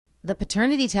The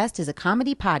Paternity Test is a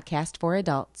comedy podcast for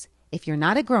adults. If you're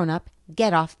not a grown-up,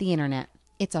 get off the internet.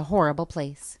 It's a horrible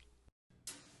place.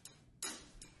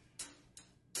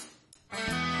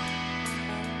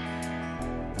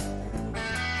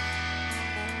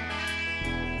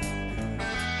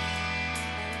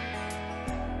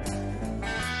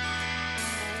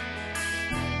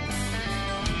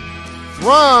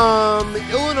 From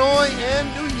Illinois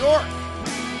and New York,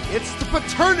 it's the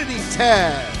Paternity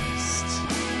Test.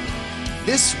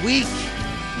 This week,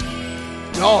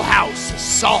 Dollhouse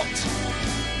Assault.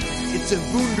 It's a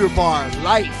wunderbar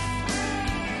life.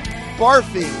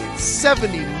 Barfing at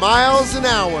 70 miles an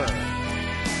hour.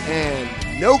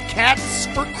 And no cats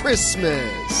for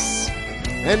Christmas.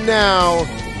 And now,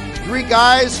 three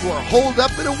guys who are holed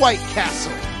up in a White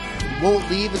Castle and won't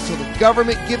leave until the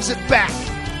government gives it back.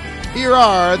 Here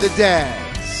are the dads.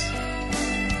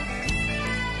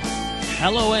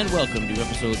 Hello and welcome to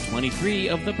episode 23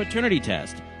 of the Paternity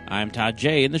Test. I'm Todd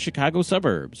J. in the Chicago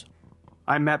suburbs.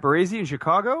 I'm Matt Baresi in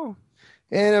Chicago.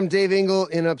 And I'm Dave Engel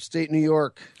in upstate New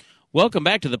York. Welcome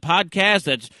back to the podcast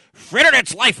that's frittered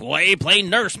its life away playing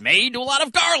nursemaid to a lot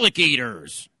of garlic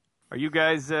eaters. Are you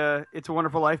guys It's a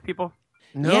Wonderful Life people?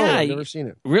 No, Yeah, I've never seen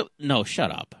it. No,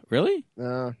 shut up. Really?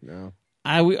 No.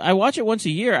 I watch it once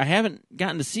a year. I haven't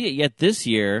gotten to see it yet this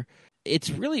year.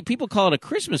 It's really, people call it a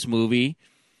Christmas movie.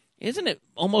 Isn't it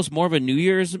almost more of a New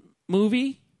Year's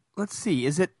movie? Let's see.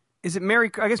 Is it Merry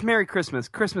Christmas?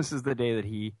 Christmas is the day that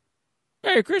he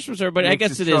Merry Christmas, everybody. I makes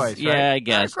guess his it choice, is. right? Yeah, I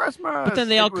guess. Merry Christmas. But then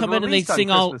they all It was come in and they released on sing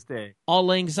Christmas Day. All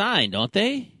Lang Syne, don't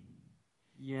they?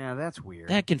 Yeah, that's weird.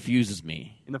 That confuses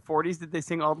me. In the 40s, did they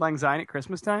sing Auld Lang Syne at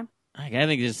Christmas time? I think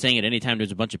they just sing it anytime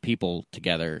there's a bunch of people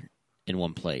together in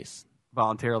one place.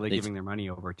 Voluntarily giving their money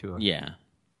over to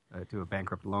a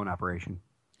bankrupt loan operation.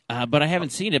 But I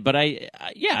haven't seen it. But I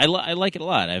like it a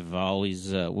lot. I've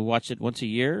always we watch it once a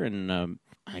year, and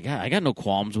I got no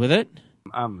qualms with it.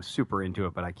 I'm super into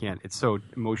it, but I can't. It's so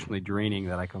emotionally draining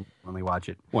that I can only watch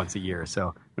it once a year.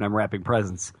 So when I'm wrapping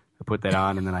presents, I put that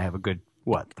on, and then I have a good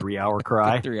 3-hour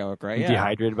cry. 3-hour cry. I'm Yeah.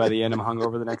 dehydrated by the end. I'm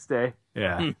hungover the next day.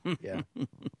 Yeah. Yeah.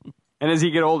 And as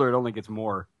you get older, it only gets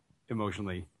more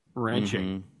emotionally wrenching.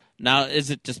 Mm-hmm. Now, is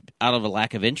it just out of a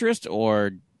lack of interest,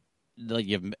 or like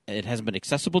it hasn't been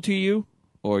accessible to you,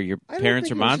 or your parents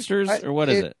are monsters, or what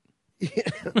is it?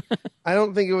 Yeah. I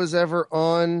don't think it was ever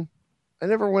on. I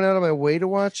never went out of my way to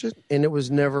watch it, and it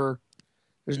was never.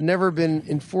 There's never been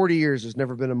in 40 years. There's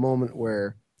never been a moment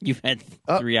where You've had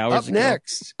 3 hours. Up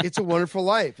next, It's a Wonderful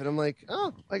Life, and I'm like,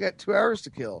 oh, I got 2 hours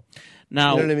to kill.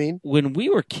 Now, you know what I mean? When we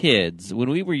were kids, when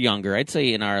we were younger, I'd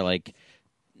say in our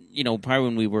probably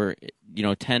when we were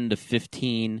 10 to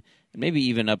 15, maybe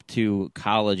even up to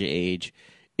college age,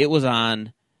 it was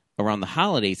on around the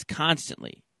holidays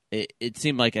constantly. It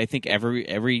seemed like I think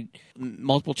every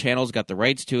multiple channels got the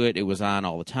rights to it. It was on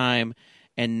all the time,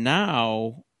 and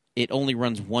now it only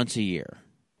runs once a year.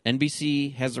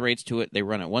 NBC has the rights to it. They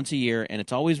run it once a year, and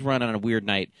it's always run on a weird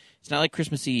night. It's not like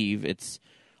Christmas Eve.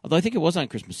 Although I think it was on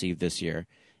Christmas Eve this year,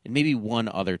 and maybe one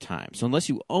other time. So unless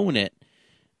you own it,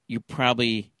 you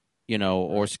probably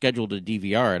or scheduled to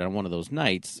DVR it on one of those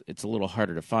nights. It's a little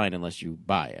harder to find unless you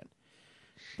buy it.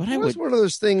 But it was one of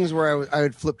those things where I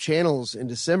would flip channels in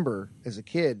December as a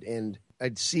kid, and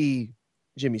I'd see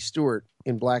Jimmy Stewart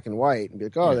in black and white and be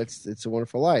like, "Oh, It's a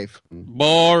Wonderful Life."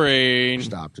 Boring.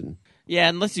 Stopped and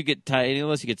unless you get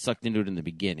unless you get sucked into it in the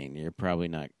beginning, you're probably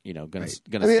not gonna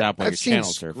right. stop while I've you're seen channel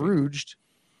surfing. Scrooged,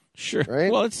 sure.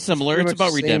 Right? Well, it's similar. It's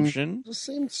about redemption. The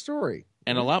same story,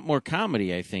 and a lot more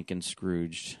comedy, I think, in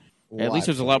Scrooged. At least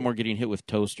there's a lot more getting hit with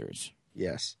toasters.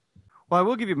 Yes. Well, I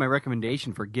will give you my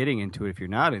recommendation for getting into it if you're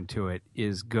not into it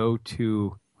is go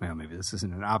to, well, maybe this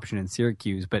isn't an option in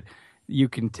Syracuse, but you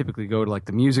can typically go to like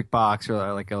the Music Box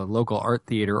or like a local art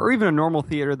theater or even a normal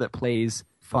theater that plays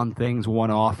fun things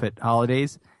one-off at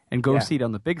holidays and go see it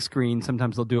on the big screen.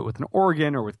 Sometimes they'll do it with an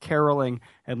organ or with caroling,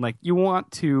 and like you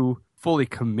want to fully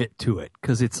commit to it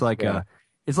because it's like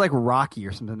it's like Rocky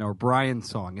or something, or Brian's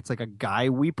song. It's like a guy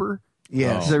weeper.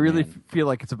 Yeah, because I really feel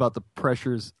like it's about the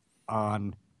pressures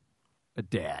on a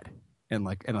dad and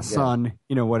a son.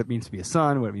 You know what it means to be a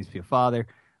son, what it means to be a father,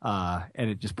 and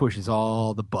it just pushes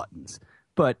all the buttons,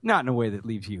 but not in a way that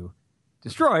leaves you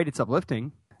destroyed. It's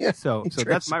uplifting. Yeah, so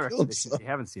that's my recommendation. If you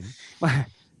haven't seen it,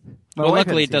 well,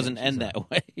 luckily it doesn't end that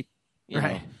way.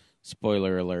 Right.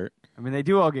 Spoiler alert. I mean, they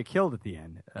do all get killed at the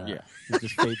end. It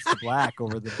just fades to black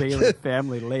over the Bailey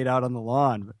family laid out on the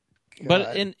lawn.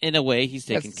 But in a way, he's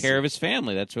taking care of his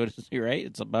family. That's what it's, right?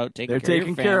 It's about taking They're care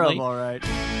taken of your family. care of, all right.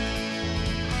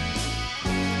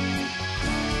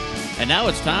 And now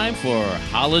it's time for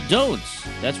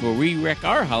Holidon'ts. That's where we wreck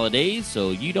our holidays so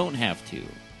you don't have to.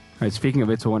 right, speaking of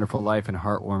It's a Wonderful Life and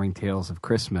heartwarming tales of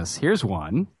Christmas, here's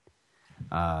one.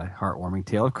 Heartwarming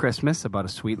tale of Christmas about a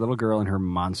sweet little girl and her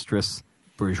monstrous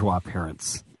bourgeois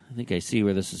parents. I think I see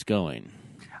where this is going.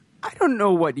 I don't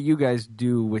know what you guys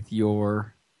do with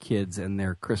your kids and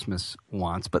their Christmas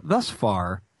wants, but thus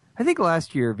far, I think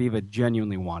last year Viva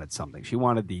genuinely wanted something. She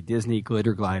wanted the Disney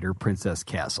Glitter Glider Princess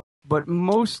Castle. But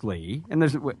mostly, and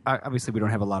there's obviously we don't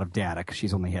have a lot of data because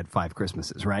she's only had 5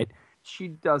 Christmases, right? She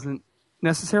doesn't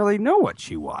necessarily know what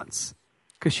she wants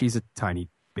because she's a tiny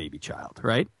baby child,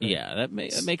 right? Yeah, that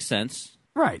makes sense.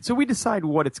 Right. So we decide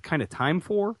what it's kind of time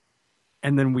for,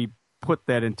 and then we put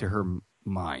that into her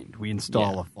mind. We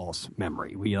install a false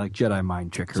memory. We like Jedi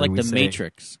mind trick her. It's like and the we say,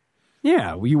 Matrix.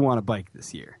 Yeah, well, you want a bike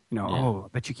this year. Oh, I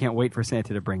bet you can't wait for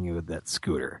Santa to bring you that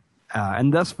scooter.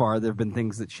 And thus far, there have been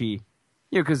things that she,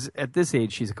 because at this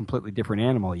age, she's a completely different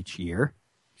animal each year.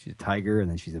 She's a tiger, and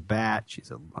then she's a bat.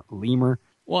 She's a lemur.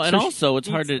 Well, and So also it's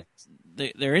hard to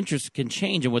things. their interests can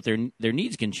change and what their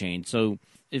needs can change. So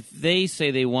if they say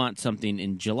they want something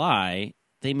in July,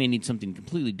 they may need something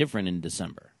completely different in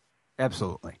December.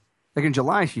 Absolutely. Like in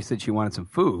July, she said she wanted some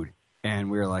food, and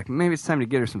we were like, maybe it's time to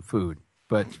get her some food.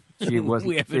 But she wasn't,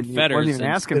 We haven't fed her wasn't even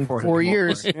since asking for it 4 anymore.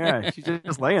 years. Yeah, she's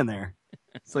just laying there.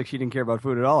 It's like she didn't care about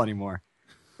food at all anymore.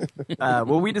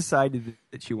 Well, we decided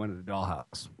that she wanted a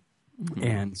dollhouse.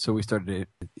 And so we started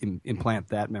to implant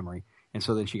that memory. And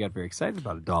so then she got very excited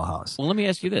about a dollhouse. Well, let me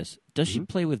ask you this. Does she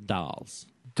play with dolls?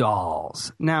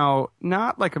 Dolls. Now,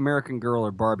 not like American Girl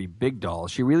or Barbie big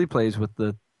dolls. She really plays with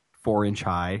the 4-inch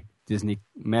high Disney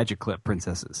Magic Clip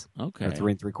princesses. Okay. Or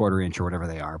 3 3/4 inch or whatever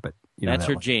they are. But you know, That's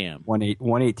that her jam.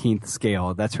 1/18th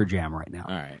scale. That's her jam right now.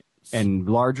 All right. And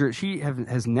larger. She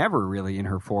has never really in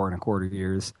her 4 1/4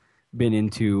 years been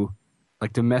into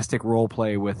like domestic role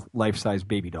play with life-size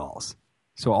baby dolls.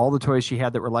 So all the toys she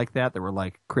had that were like that were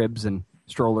like cribs and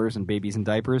strollers and babies and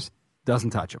diapers,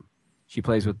 doesn't touch them. She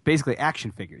plays with basically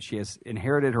action figures. She has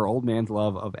inherited her old man's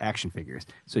love of action figures.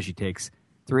 So she takes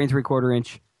 3 3/4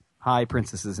 inch high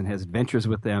princesses and has adventures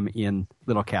with them in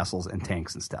little castles and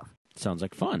tanks and stuff. Sounds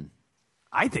like fun.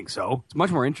 I think so. It's much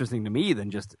more interesting to me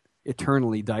than just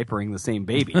eternally diapering the same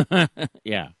baby.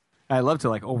 Yeah. I love to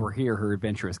like overhear her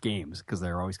adventurous games because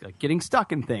they're always like getting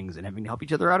stuck in things and having to help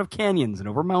each other out of canyons and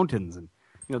over mountains, and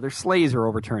you know their sleighs are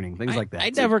overturning, things like that. I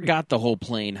never got the whole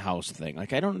plain house thing.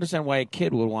 Like I don't understand why a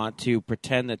kid would want to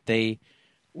pretend that they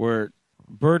were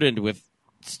burdened with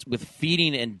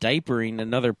feeding and diapering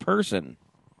another person.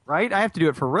 Right? I have to do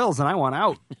it for reals, and I want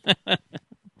out.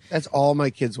 That's all my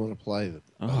kids want to play with.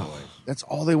 Oh. That's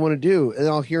all they want to do. And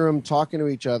I'll hear them talking to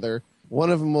each other. One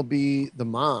of them will be the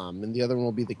mom, and the other one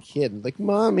will be the kid. Like,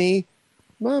 Mommy,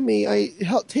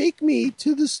 take me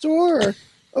to the store.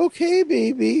 Okay,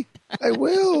 baby, I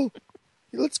will.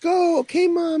 Let's go. Okay,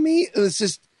 Mommy. And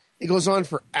it goes on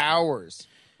for hours.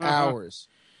 Hours.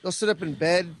 They'll sit up in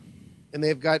bed, and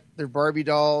they've got their Barbie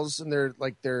dolls, and they're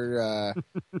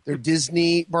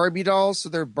Disney Barbie dolls. So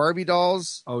they're Barbie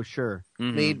dolls. Oh, sure.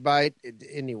 Made by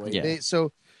anyway. Yeah.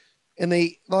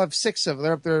 They'll have 6 of them.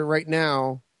 They're up there right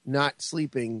now, not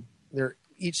sleeping. They're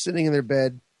each sitting in their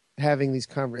bed, having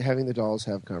the dolls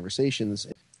have conversations.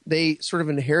 They sort of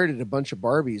inherited a bunch of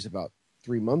Barbies about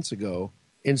 3 months ago,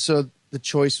 and so the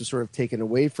choice was sort of taken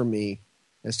away from me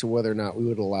as to whether or not we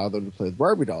would allow them to play with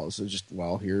Barbie dolls. So just,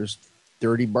 well, here's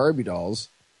 30 Barbie dolls.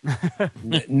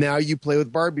 Now you play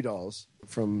with Barbie dolls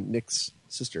from Nick's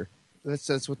sister.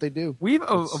 That's what they do. We've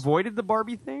avoided the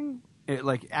Barbie thing,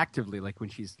 like actively. Like when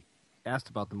she's asked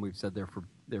about them, we've said they're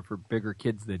for bigger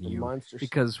kids than you, monsters.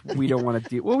 because we don't want to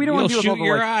deal. Well, we don't want to You'll deal with shoot all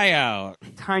the your like, eye out.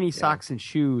 tiny socks and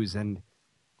shoes, and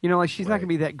you know, like she's not going to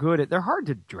be that good at. They're hard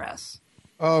to dress.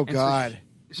 Oh, so God.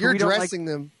 so You're we don't dressing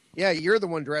them. Yeah, you're the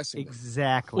one dressing them.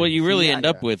 Exactly. What you really Yeah, end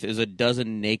up yeah. with is a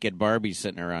dozen naked Barbies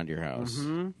sitting around your house.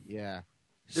 Yeah.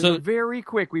 So We very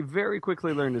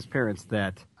quickly learned as parents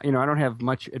that, you know, I don't have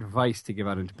much advice to give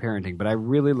out into parenting, but I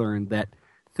really learned that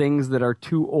things that are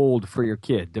too old for your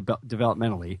kid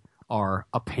developmentally are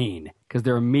a pain because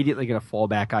they're immediately going to fall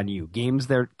back on you. Games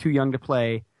they're too young to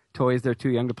play, toys they're too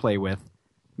young to play with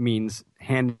means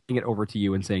handing it over to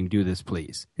you and saying, do this,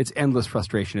 please. It's endless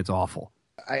frustration. It's awful.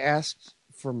 I asked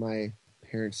for my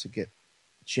parents to get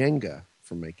Jenga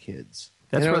for my kids.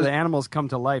 That's And I where was- the animals come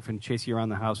to life and chase you around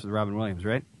the house with Robin Williams,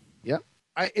 right? Yep.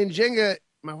 In Jenga,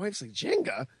 my wife's like,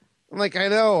 Jenga? I'm like, I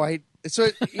know. I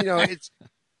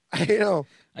know.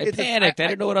 I panicked. I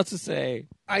didn't know what else to say.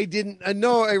 I didn't.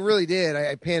 No, I really did.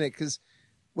 I panicked because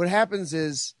what happens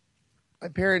is my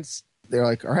parents, they're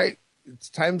like, all right, it's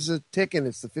time's a ticking.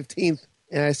 It's the 15th.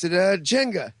 And I said,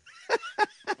 Jenga.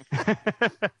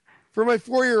 For my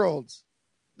 4-year-olds.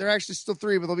 They're actually still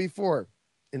 3, but they'll be 4.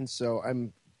 And so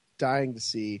I'm dying to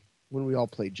see when we all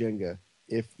play Jenga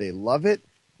if they love it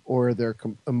or they're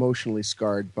emotionally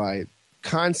scarred by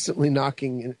constantly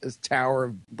knocking a tower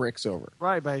of bricks over.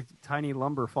 Right, by tiny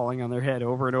lumber falling on their head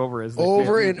over and over as they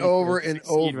over fail and to over and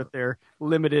succeed over with their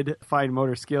limited fine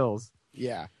motor skills.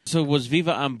 Yeah. So was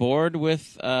Viva on board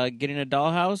with getting a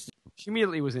dollhouse? She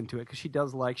immediately was into it because she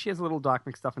has a little Doc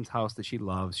McStuffins house that she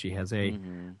loves. She has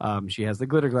she has the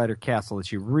Glitter Glider castle that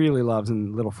she really loves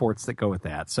and little forts that go with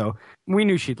that. So we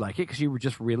knew she'd like it because she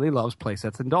just really loves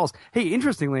playsets and dolls. Hey,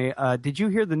 interestingly, did you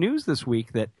hear the news this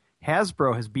week that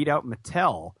Hasbro has beat out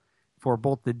Mattel for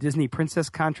both the Disney Princess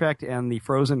contract and the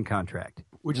Frozen contract,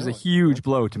 which is a huge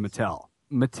blow to Mattel.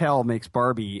 Mattel makes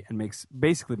Barbie and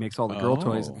basically makes all the girl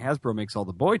toys, and Hasbro makes all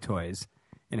the boy toys.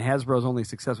 And Hasbro's only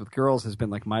success with girls has been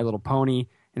like My Little Pony.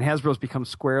 And Hasbro's become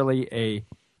squarely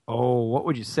what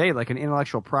would you say, like an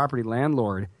intellectual property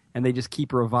landlord. And they just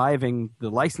keep reviving the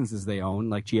licenses they own,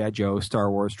 like G.I. Joe, Star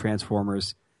Wars,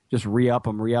 Transformers. Just re-up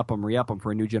them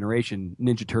for a new generation.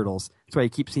 Ninja Turtles. That's why you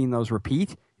keep seeing those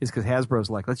repeat, is because Hasbro's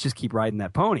like, let's just keep riding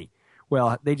that pony.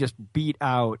 Well, they just beat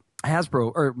out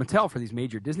Hasbro or Mattel for these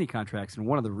major Disney contracts. And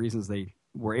one of the reasons they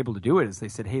were able to do it is they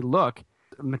said, hey, look,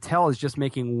 Mattel is just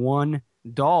making one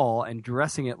doll and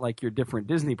dressing it like your different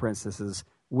Disney princesses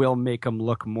will make them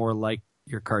look more like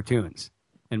your cartoons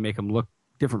and make them look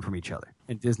different from each other.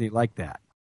 And Disney liked that.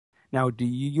 Now, do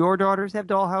your daughters have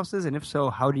doll houses? And if so,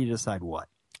 how do you decide what?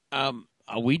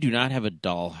 We do not have a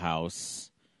doll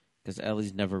house because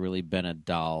Ellie's never really been a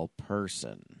doll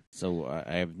person. So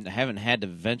I haven't had to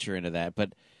venture into that.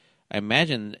 But I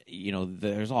imagine,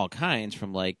 there's all kinds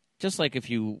from just like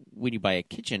when you buy a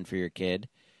kitchen for your kid,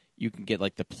 you can get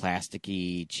like the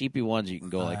plasticky, cheapy ones. You can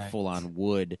go like full on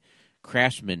wood,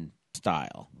 craftsman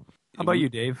style. How about you,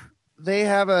 Dave? They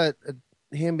have a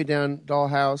hand-me-down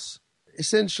dollhouse,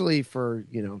 essentially for,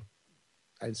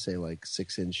 I'd say like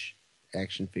 6-inch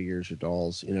action figures or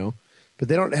dolls, But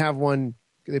they don't have one.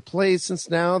 They play, since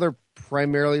now they're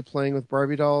primarily playing with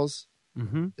Barbie dolls.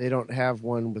 Mm-hmm. They don't have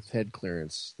one with head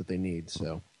clearance that they need,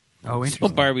 so. Oh, interesting.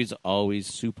 So Barbie's always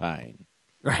supine.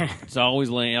 Right. It's always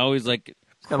like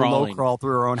got a low crawl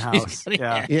through her own house.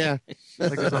 Yeah. Yeah.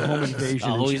 Like there's a home invasion.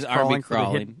 Always and army crawling for the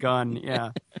crawling. hidden gun.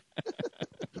 Yeah.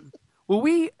 Well,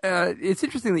 it's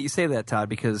interesting that you say that, Todd,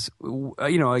 because, a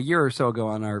year or so ago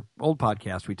on our old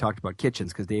podcast, we talked about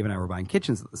kitchens because Dave and I were buying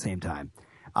kitchens at the same time.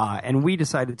 And we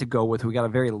decided to go we got a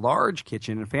very large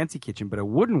kitchen, a fancy kitchen, but a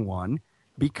wooden one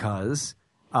because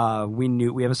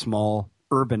we have a small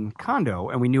urban condo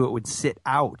and we knew it would sit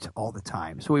out all the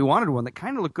time. So we wanted one that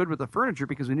kind of looked good with the furniture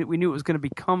because we knew it was going to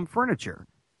become furniture.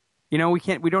 We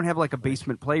don't have like a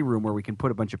basement playroom where we can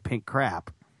put a bunch of pink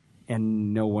crap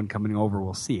and no one coming over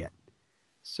will see it.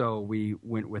 So we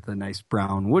went with a nice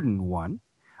brown wooden one.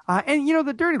 And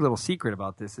the dirty little secret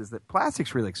about this is that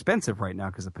plastic's really expensive right now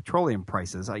because of petroleum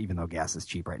prices, even though gas is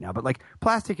cheap right now. But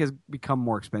plastic has become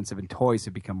more expensive and toys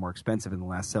have become more expensive in the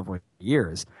last several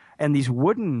years. And these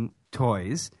wooden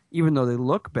toys, even though they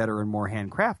look better and more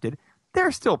handcrafted,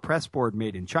 they're still pressboard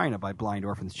made in China by blind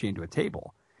orphans chained to a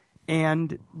table.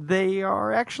 And they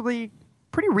are actually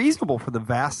pretty reasonable for the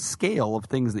vast scale of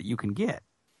things that you can get.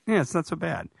 Yeah, it's not so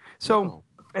bad. So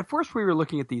at first we were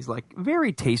looking at these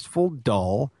very tasteful,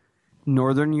 dull,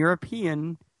 Northern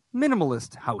European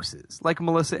minimalist houses, like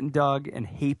Melissa and Doug and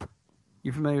Hape.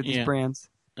 You familiar with these brands?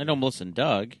 I know Melissa and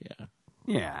Doug, yeah.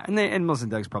 Yeah, and Melissa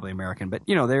and Doug's probably American, but,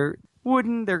 they're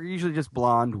wooden. They're usually just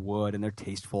blonde wood, and they're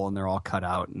tasteful, and they're all cut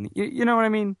out. And you know what I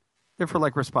mean? They're for,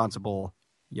 responsible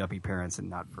yuppie parents and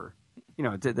not for,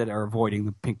 that are avoiding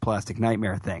the pink plastic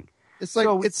nightmare thing. It's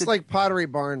like Pottery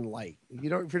Barn light. If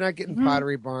you're not getting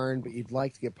Pottery Barn, but you'd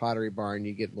like to get Pottery Barn,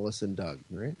 you get Melissa and Doug,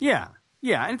 right? Yeah,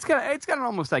 and it's got an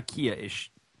almost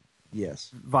IKEA-ish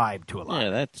vibe to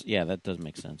it. Yeah, that does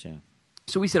make sense. Yeah.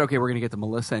 So we said, okay, we're going to get the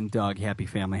Melissa and Doug Happy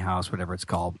Family House, whatever it's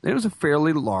called. And it was a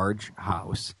fairly large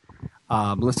house,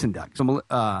 Melissa and Doug. So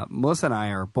Melissa and I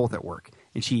are both at work,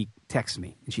 and she texts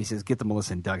me and she says, "Get the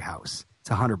Melissa and Doug house. It's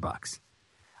 $100."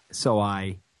 So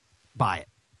I buy it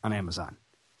on Amazon.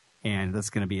 And that's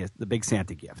going to be the big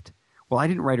Santa gift. Well, I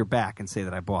didn't write her back and say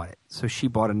that I bought it. So she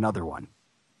bought another one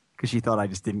because she thought I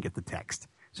just didn't get the text.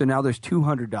 So now there's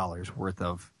 $200 worth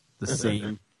of the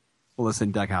same Melissa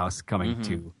and Doug house coming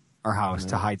to our house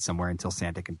to hide somewhere until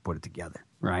Santa can put it together,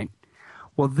 right?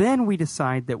 Well, then we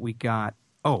decide that we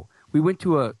went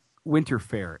to a winter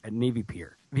fair at Navy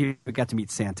Pier. We got to meet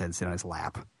Santa and sit on his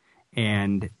lap.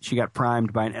 And she got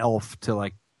primed by an elf to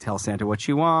tell Santa what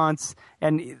she wants.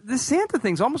 And this Santa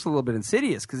thing's almost a little bit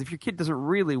insidious because if your kid doesn't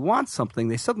really want something,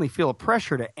 they suddenly feel a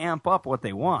pressure to amp up what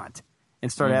they want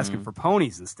and start asking for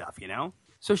ponies and stuff,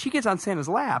 So she gets on Santa's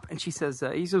lap, and he says,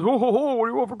 "Oh, what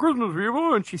do you want for Christmas,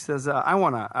 Viva?" And she says, I'm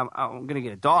going to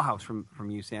get a dollhouse from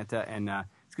you, Santa, and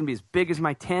it's going to be as big as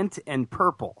my tent and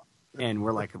purple." And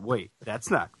we're like, "Wait,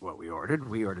 that's not what we ordered.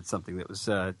 We ordered something that was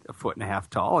 1.5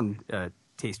 feet tall and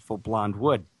tasteful blonde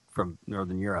wood from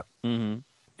Northern Europe." Mm-hmm.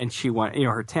 And she wanted,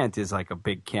 her tent is like a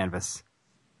big canvas.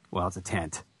 Well, it's a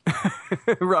tent,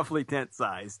 roughly tent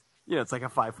sized. It's like a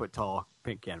 5 foot tall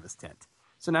pink canvas tent.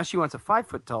 So now she wants a 5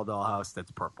 foot tall dollhouse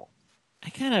that's purple. I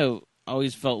kind of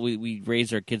always felt we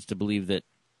raised our kids to believe that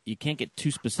you can't get too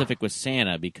specific with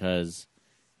Santa because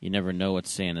you never know what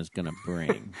Santa's going to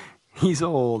bring. He's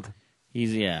old. He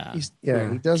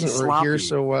doesn't hear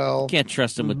so well. Can't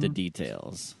trust him with the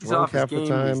details. He's off his half the game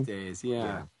time. these days,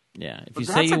 yeah. Yeah, if But you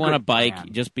that's say you a want a good bike,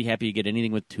 plan. just be happy you get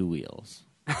anything with 2 wheels.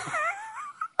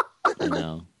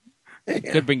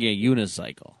 Could bring you a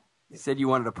unicycle. You said you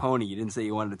wanted a pony. You didn't say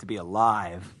you wanted it to be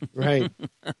alive. Right.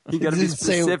 You got to be Didn't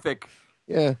say- specific.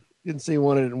 Yeah. Didn't say you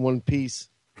wanted it in one piece.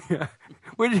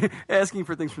 Asking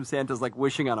for things from Santa's like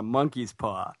wishing on a monkey's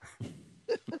paw.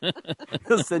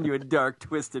 He'll send you a dark,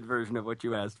 twisted version of what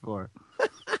you asked for.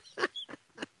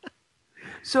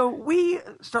 So we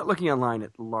start looking online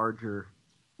at larger.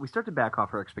 We start to back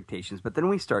off our expectations, but then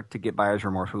we start to get buyer's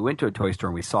remorse. We went to a toy store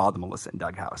and we saw the Melissa and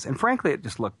Doug house, and frankly, it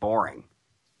just looked boring.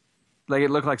 Like it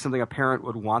looked like something a parent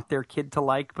would want their kid to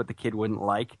like, but the kid wouldn't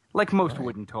like most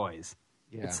wooden toys.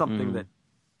 Yeah. It's something that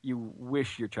you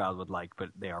wish your child would like, but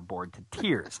they are bored to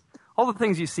tears. All the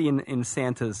things you see in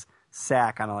Santa's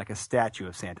sack on like a statue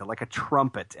of Santa, like a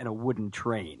trumpet and a wooden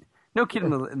train. No kid in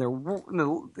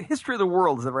the history of the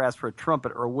world has ever asked for a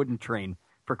trumpet or a wooden train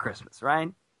for Christmas,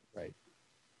 right? Right.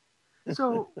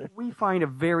 So we find a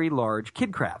very large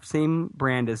KidCraft, same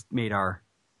brand as made our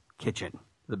kitchen,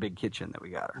 the big kitchen that we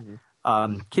got her.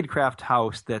 KidCraft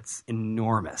house that's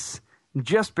enormous,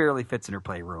 just barely fits in her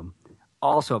playroom.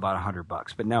 Also about $100,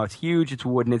 but now it's huge. It's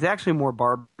wooden. It's actually more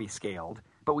Barbie scaled.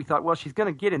 But we thought, well, she's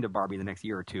going to get into Barbie the next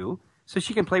year or two, so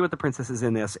she can play with the princesses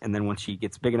in this. And then when she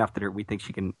gets big enough that we think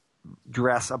she can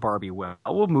dress a Barbie well,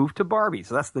 we'll move to Barbie.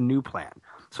 So that's the new plan.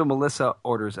 So Melissa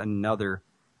orders another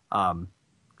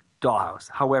dollhouse.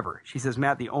 However, she says,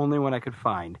 Matt, the only one I could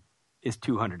find is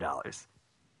 $200.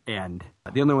 And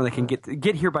the only one that can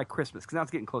get here by Christmas, because now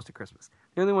it's getting close to Christmas.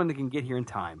 The only one that can get here in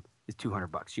time is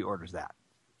 $200. She orders that.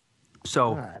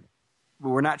 So God.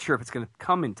 we're not sure if it's going to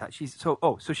come in time.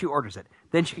 So she orders it.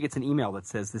 Then she gets an email that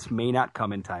says this may not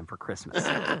come in time for Christmas.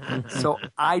 So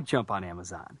I jump on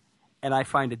Amazon and I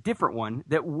find a different one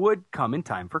that would come in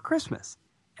time for Christmas.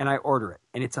 And I order it,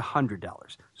 and it's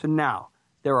 $100. So now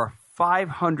there are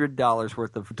 $500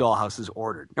 worth of dollhouses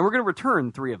ordered. And we're going to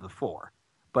return 3 of the 4,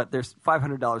 but there's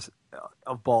 $500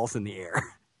 of balls in the air.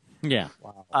 Yeah.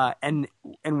 Wow. And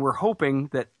we're hoping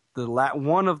that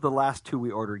one of the last 2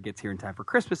 we ordered gets here in time for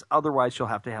Christmas. Otherwise, she'll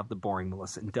have to have the boring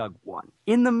Melissa and Doug one.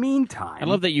 In the meantime, I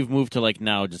love that you've moved to like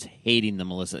now just hating the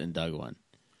Melissa and Doug one.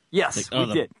 yes, Like,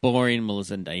 we the did. boring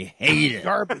Melissa and Doug. I hate it.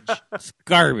 Garbage. It's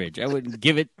garbage. I wouldn't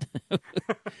give it.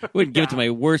 Wouldn't give it to my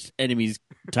worst enemy's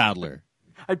toddler.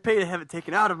 I'd pay to have it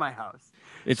taken out of my house.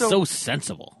 It's so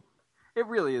sensible. It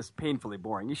really is painfully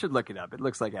boring. You should look it up. It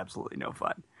looks like absolutely no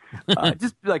fun.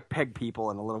 Just like peg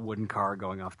people in a little wooden car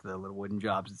going off to their little wooden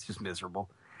jobs. It's just miserable.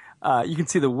 You can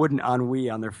see the wooden ennui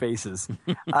on their faces.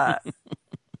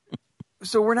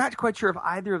 So we're not quite sure if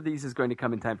either of these is going to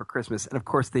come in time for Christmas. And, of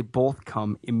course, they both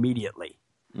come immediately.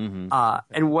 Mm-hmm.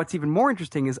 And what's even more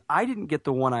interesting is I didn't get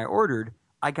the one I ordered.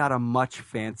 I got a much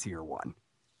fancier one.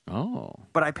 Oh.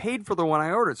 But I paid for the one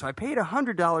I ordered. So I paid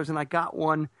 $100, and I got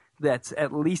one that's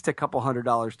at least a couple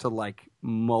 $100 to like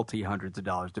multi-hundreds of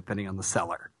dollars, depending on the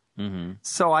seller. Mm-hmm.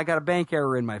 So I got a bank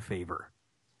error in my favor.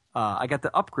 I got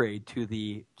the upgrade to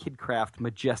the KidCraft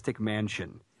Majestic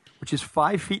Mansion, which is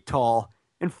 5 feet tall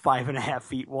and 5.5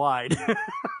 feet wide.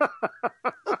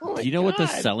 Do you know what the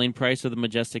selling price of the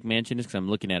Majestic Mansion is? Because I'm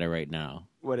looking at it right now.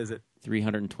 What is it?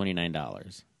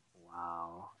 $329.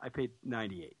 Wow. I paid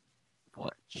 $98 for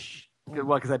it.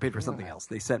 Well, because I paid for something else.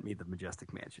 They sent me the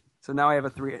Majestic Mansion. So now I have a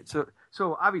 3.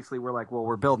 So obviously we're like, well,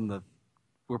 we're building the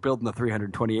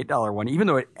 $328 one, even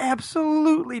though it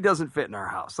absolutely doesn't fit in our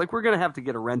house. Like we're going to have to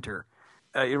get a renter.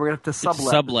 We're going to have to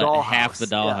sublet the dollhouse. Half the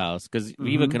dollhouse because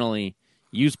Viva can only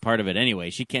use part of it anyway.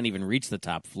 She can't even reach the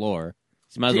top floor.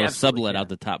 She might as well sublet out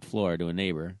the top floor to a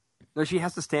neighbor. No, she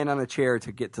has to stand on a chair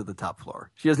to get to the top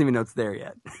floor. She doesn't even know it's there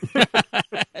yet.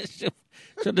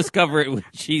 She'll discover it when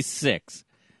she's 6.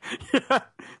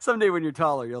 Someday when you're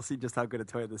taller, you'll see just how good a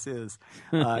toy this is.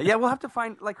 Yeah, we'll have to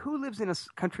find, like, who lives in a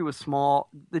country with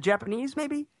the Japanese,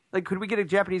 maybe? Like, could we get a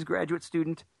Japanese graduate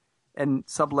student and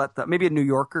sublet maybe a New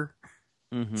Yorker,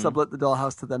 sublet the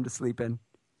dollhouse to them to sleep in?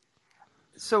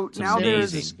 So It's now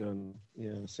amazing.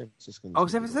 there's San Francisco.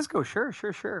 San Francisco. Sure.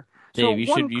 Dave,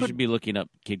 So you should be looking up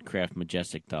Kidcraft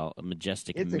Majestic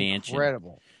It's Mansion.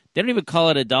 incredible. They don't even call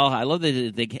it a dollhouse. I love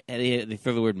that they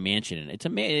throw the word mansion in it.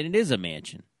 It is a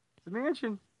mansion. It's a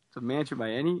mansion. It's a mansion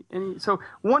by any. So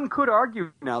one could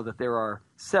argue now that there are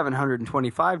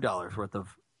 $725 worth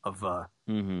of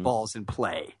balls in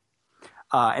play,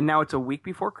 and now it's a week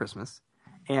before Christmas,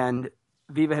 and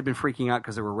Viva had been freaking out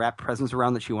because there were wrapped presents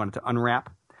around that she wanted to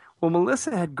unwrap. Well,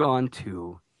 Melissa had gone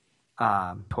to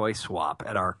toy swap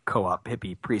at our co-op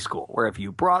hippie preschool, where if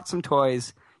you brought some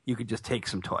toys, you could just take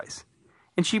some toys.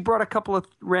 And she brought a couple of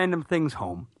random things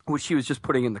home, which she was just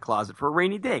putting in the closet for a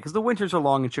rainy day, because the winters are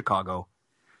long in Chicago.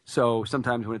 So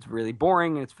sometimes when it's really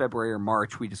boring and it's February or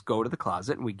March, we just go to the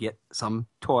closet and we get some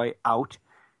toy out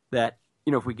that,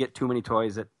 if we get too many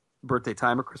toys at birthday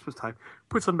time or Christmas time,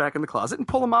 put some back in the closet and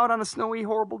pull them out on a snowy,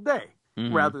 horrible day,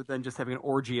 rather than just having an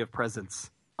orgy of presents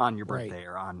on your birthday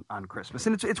or on Christmas.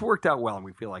 And it's worked out well, and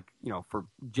we feel like, for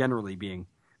generally being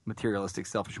materialistic,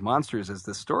 selfish monsters, as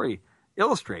this story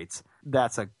illustrates,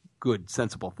 that's a good,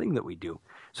 sensible thing that we do.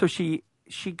 So she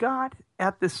got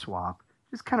at this swap,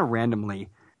 just kind of randomly,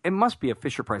 it must be a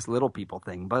Fisher-Price Little People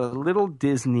thing, but a little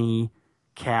Disney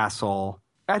castle.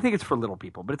 I think it's for little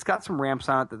people, but it's got some ramps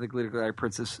on it that the glitter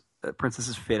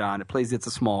princesses fit on. It plays It's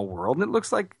a Small World, and it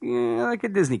looks like a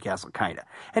Disney castle, kind of.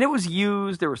 And it was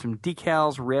used. There were some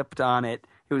decals ripped on it.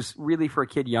 It was really for a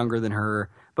kid younger than her.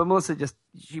 But Melissa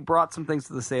she brought some things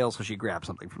to the sale, so she grabbed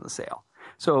something from the sale.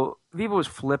 So Viva was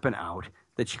flipping out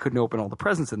that she couldn't open all the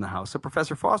presents in the house. So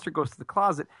Professor Foster goes to the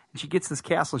closet, and she gets this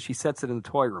castle, and she sets it in the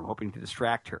toy room, hoping to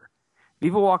distract her.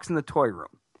 Viva walks in the toy room.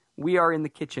 We are in the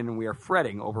kitchen, and we are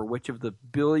fretting over which of the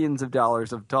billions of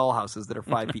dollars of dollhouses that are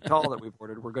 5 feet tall that we've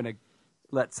ordered we're going to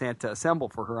let Santa assemble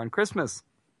for her on Christmas.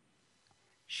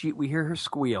 We hear her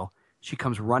squeal. She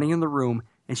comes running in the room,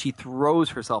 and she throws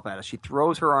herself at us. She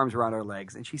throws her arms around our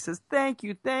legs, and she says, thank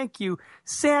you.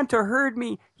 Santa heard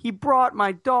me. He brought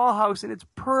my dollhouse, and it's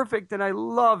perfect, and I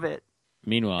love it.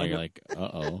 Meanwhile, you're like,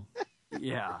 uh-oh.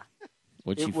 Yeah.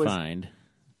 What'd you find?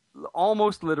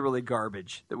 Almost literally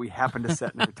garbage that we happened to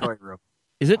set in her toy room.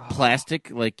 Is it plastic,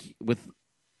 with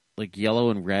yellow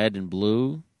and red and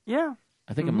blue? Yeah.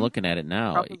 I think I'm looking at it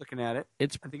now. Probably looking at it.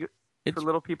 It's for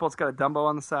little people. It's got a Dumbo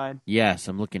on the side. Yes,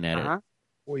 I'm looking at it.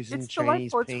 Poison it's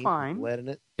Chinese delightful. paint, It's fine. lead in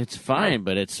it. It's fine,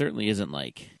 but it certainly isn't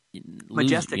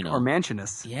majestic or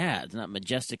mansionous. Yeah, it's not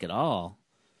majestic at all.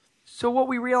 So what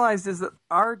we realized is that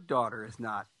our daughter is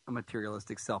not a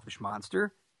materialistic, selfish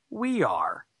monster. We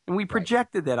are. And we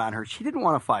projected that on her. She didn't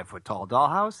want a 5-foot-tall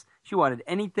dollhouse. She wanted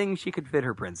anything she could fit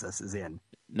her princesses in.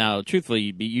 Now,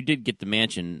 truthfully, you did get the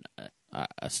mansion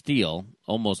a steal,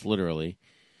 almost literally,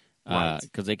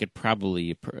 because they could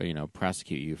probably,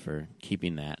 prosecute you for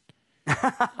keeping that.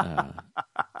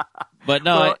 But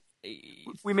no, well,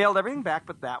 we mailed everything back,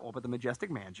 but the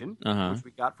Majestic Mansion, which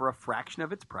we got for a fraction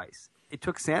of its price. It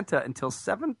took Santa until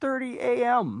 7:30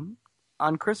 a.m.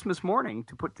 on Christmas morning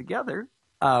to put together.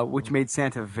 Which made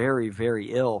Santa very,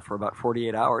 very ill for about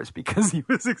 48 hours because he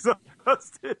was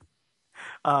exhausted.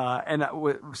 And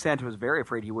Santa was very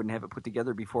afraid he wouldn't have it put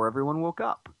together before everyone woke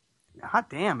up. Hot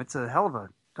damn, it's a hell of a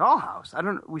dollhouse.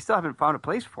 We still haven't found a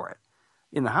place for it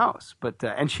in the house. But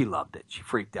and she loved it. She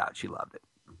freaked out. She loved it.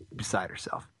 Beside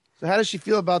herself. So how does she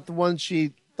feel about the one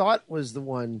she thought was the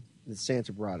one that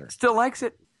Santa brought her? Still likes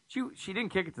it. She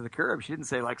didn't kick it to the curb. She didn't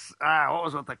say, what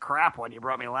was with the crap one you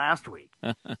brought me last week?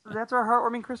 That's our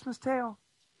heartwarming Christmas tale.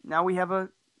 Now we have a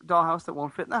dollhouse that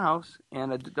won't fit in the house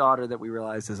and a daughter that we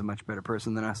realize is a much better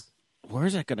person than us.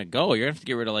 Where's that going to go? You're going to have to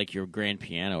get rid of, your grand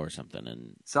piano or something.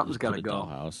 And something's got to go.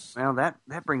 Dollhouse. Well,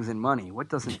 that brings in money. What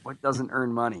doesn't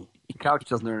earn money? The couch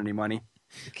doesn't earn any money.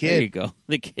 The kid. There you go.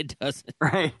 The kid doesn't.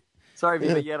 Right. Sorry,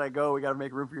 Viva, you got to go. We got to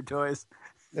make room for your toys.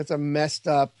 That's a messed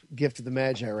up gift of the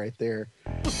Magi right there.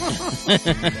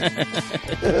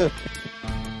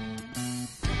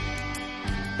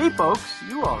 Hey, folks,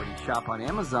 you already shop on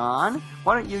Amazon.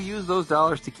 Why don't you use those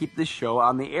dollars to keep this show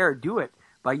on the air? Do it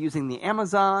by using the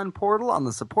Amazon portal on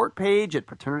the support page at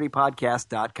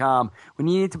paternitypodcast.com. When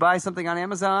you need to buy something on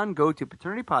Amazon, go to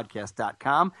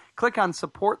paternitypodcast.com, click on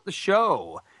Support the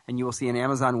Show, and you will see an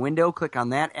Amazon window. Click on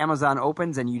that. Amazon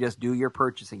opens, and you just do your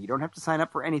purchasing. You don't have to sign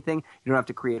up for anything. You don't have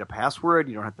to create a password.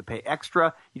 You don't have to pay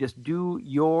extra. You just do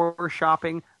your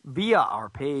shopping via our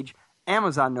page.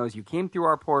 Amazon knows you came through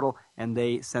our portal, and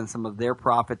they send some of their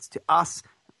profits to us,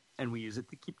 and we use it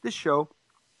to keep this show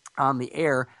on the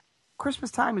air.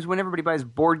 Christmas time is when everybody buys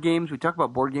board games. We talk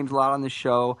about board games a lot on this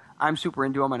show. I'm super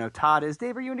into them. I know Todd is.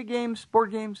 Dave, are you into games,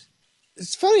 board games?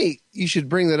 It's funny you should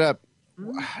bring that up.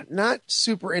 Not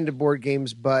super into board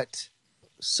games, but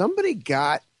somebody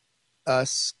got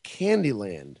us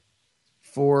Candyland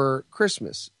for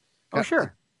Christmas. Oh,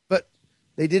 sure. But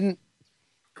they didn't.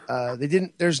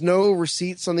 There's no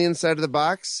receipts on the inside of the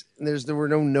box, and there were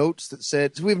no notes that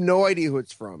said. So we have no idea who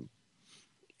it's from.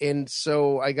 And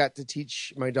so I got to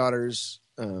teach my daughters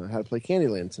how to play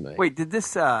Candyland tonight. Wait, did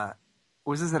this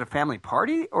was this at a family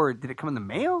party or did it come in the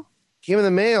mail? Came in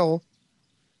the mail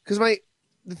because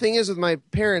the thing is with my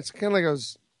parents, kind of like I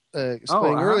was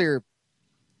explaining earlier,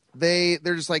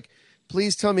 they're just like,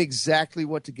 please tell me exactly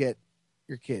what to get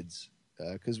your kids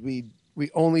because we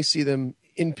only see them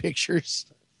in pictures.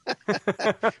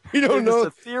 We don't know.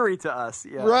 It's a theory to us.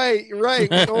 Yeah. Right.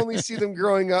 We only see them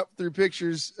growing up through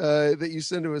pictures that you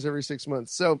send to us every 6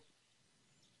 months. So,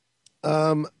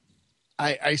 I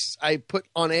put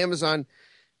on Amazon,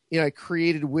 I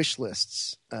created wish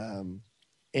lists, and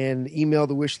emailed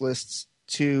the wish lists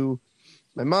to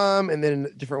my mom and then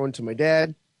a different one to my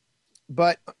dad.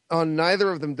 But on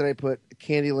neither of them did I put a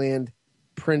Candyland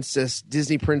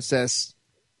Disney princess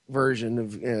version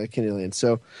of Candyland.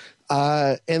 So,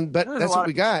 but that's what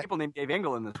we got. People named Dave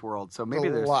Engel in this world, so maybe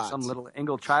there's some little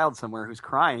Engel child somewhere who's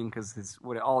crying because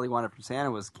all he wanted from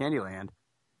Santa was Candyland,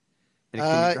 and it came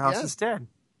to your house instead.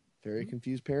 Very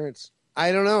confused parents.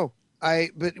 I don't know.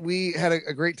 But we had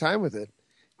a great time with it,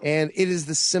 and it is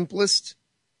the simplest,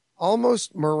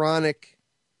 almost moronic.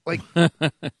 Like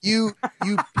you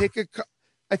pick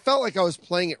I felt like I was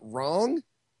playing it wrong,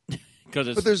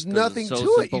 but there's nothing to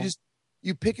simple. it.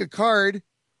 You pick a card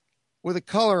with a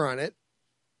color on it.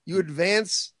 You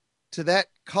advance to that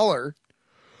color,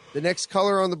 the next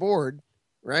color on the board,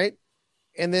 right?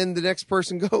 And then the next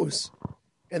person goes,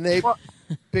 and they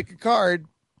pick a card,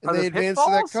 and they advance to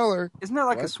that color. Isn't there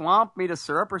a swamp made of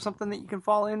syrup or something that you can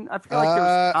fall in? I feel like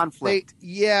there's conflict.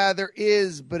 There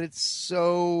is, but it's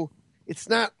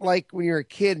not like when you're a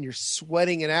kid and you're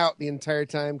sweating it out the entire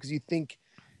time because you think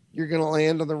you're going to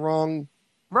land on the wrong.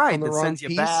 Right, that sends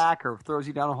you back or throws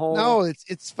you down a hole. No,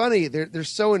 it's funny. They're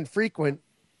so infrequent.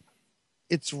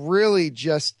 It's really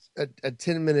just a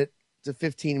 10-minute to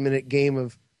 15-minute game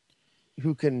of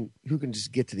who can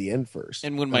just get to the end first.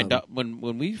 And when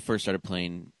when we first started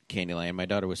playing Candyland, my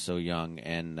daughter was so young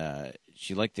and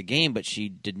she liked the game, but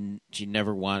she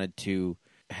never wanted to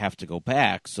have to go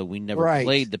back, so we never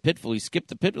played the pitfall. We skipped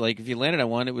the pitfall. Like if you landed on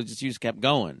one, it was just you just kept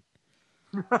going.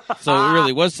 So it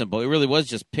really was simple. It really was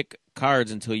just pick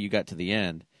cards until you got to the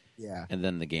end. Yeah. And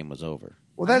then the game was over.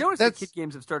 Well, I noticed that kid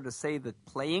games have started to say the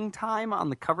playing time on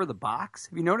the cover of the box.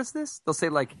 Have you noticed this? They'll say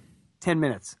 10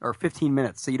 minutes or 15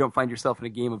 minutes so you don't find yourself in a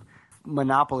game of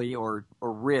Monopoly or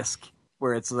Risk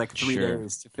where it's 3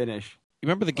 days to finish. You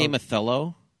remember the game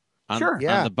Othello? On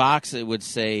the box it would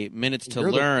say minutes to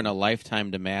learn, a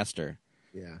lifetime to master.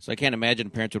 Yeah. So I can't imagine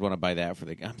parents would want to buy that for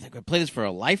the game. I'm going to play this for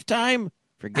a lifetime?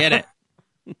 Forget it.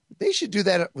 They should do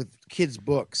that with kids'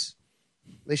 books.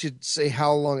 They should say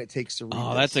how long it takes to read.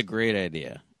 Oh, that's a great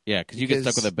idea. Yeah, because you get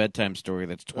stuck with a bedtime story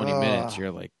that's 20 minutes. You're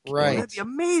like, right. That'd be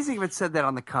amazing if it said that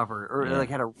on the cover, or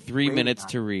had a 3 minutes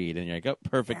to read, and you're like, oh,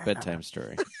 perfect bedtime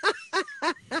story.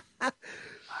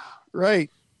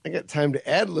 Right. I got time to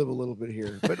ad lib a little bit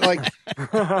here, but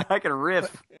I can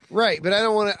riff. Right, but I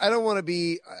don't want to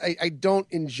be. I don't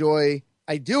enjoy.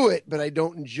 I do it, but I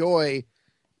don't enjoy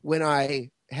when I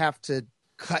have to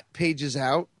cut pages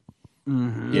out.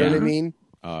 Mm-hmm. You know what I mean?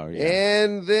 Oh yeah.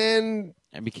 And then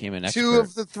I became an expert. 2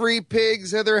 of the 3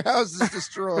 pigs had their houses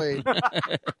destroyed.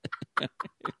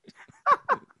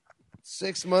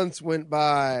 6 months went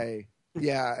by.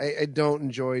 Yeah, I don't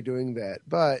enjoy doing that,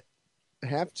 but I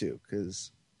have to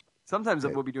because sometimes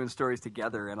we'll be doing stories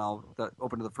together, and I'll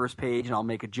open to the first page, and I'll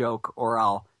make a joke, or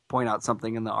I'll point out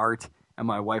something in the art, and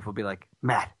my wife will be like,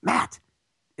 Matt,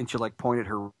 and she'll point at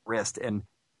her wrist, and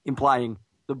implying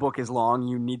the book is long,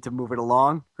 you need to move it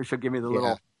along, or she'll give me the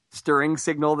little stirring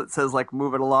signal that says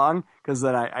move it along, because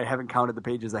then I haven't counted the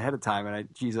pages ahead of time, and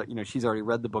she's already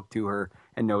read the book to her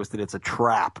and knows that it's a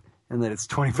trap and that it's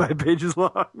 25 pages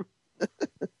long.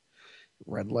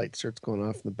 Red light starts going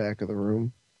off in the back of the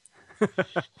room.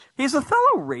 Is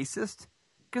Othello racist?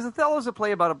 Because Othello's a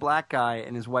play about a black guy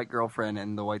and his white girlfriend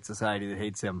and the white society that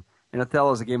hates him. And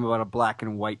Othello's a game about a black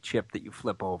and white chip that you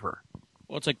flip over.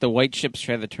 Well, it's like the white chips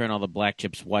try to turn all the black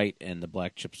chips white, and the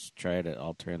black chips try to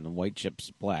all turn the white chips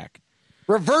black.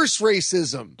 Reverse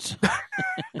racism.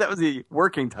 That was the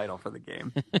working title for the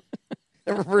game.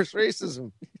 Reverse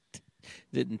racism.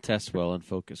 Didn't test well in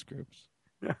focus groups.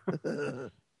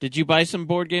 Did you buy some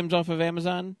board games off of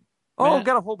Amazon? Oh,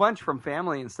 got a whole bunch from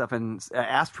family and stuff, and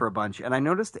asked for a bunch. And I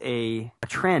noticed a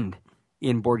trend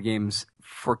in board games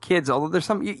for kids. Although there's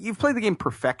some, you've played the game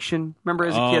Perfection. Remember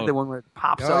as a kid, the one where it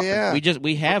pops up? Yeah.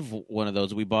 We have one of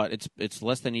those. We bought it's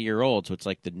less than a year old, so it's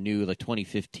like the new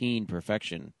 2015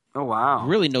 Perfection. Oh wow!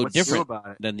 Really, no What's new different about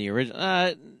it? than the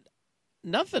original.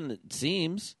 Nothing, it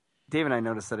seems. Dave and I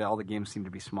noticed that all the games seem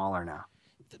to be smaller now.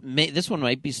 This one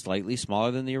might be slightly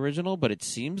smaller than the original, but it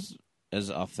seems as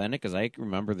authentic as I can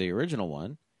remember the original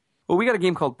one. Well, we got a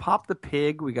game called Pop the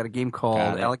Pig. We got a game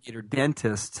called Alligator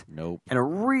Dentist. Nope. And a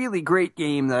really great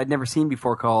game that I'd never seen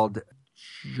before called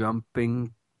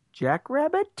Jumping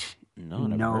Jackrabbit. No,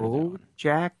 never heard of that one.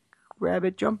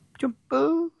 Jackrabbit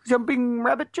Jumping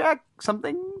Rabbit Jack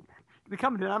something. The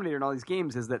common denominator in all these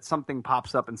games is that something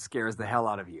pops up and scares the hell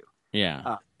out of you.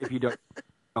 Yeah. If you don't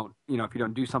if you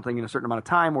don't do something in a certain amount of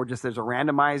time, or just there's a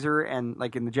randomizer, and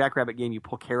like in the Jackrabbit game, you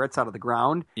pull carrots out of the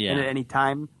ground, and at any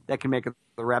time that can make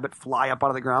the rabbit fly up out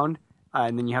of the ground,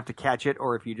 and then you have to catch it,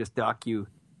 or if you just duck, you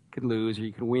can lose or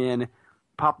you can win.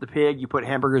 Pop the Pig, you put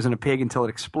hamburgers in a pig until it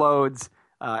explodes.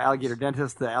 Alligator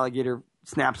Dentist, the alligator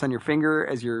snaps on your finger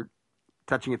as you're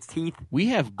touching its teeth. We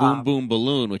have Boom Boom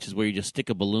Balloon, which is where you just stick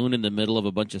a balloon in the middle of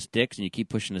a bunch of sticks, and you keep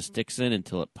pushing the sticks in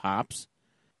until it pops.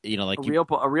 Like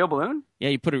a real balloon? Yeah,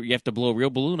 you have to blow a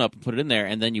real balloon up and put it in there,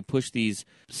 and then you push these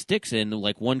sticks in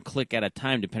like one click at a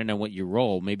time, depending on what you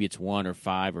roll. Maybe it's 1 or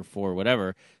 5 or 4 or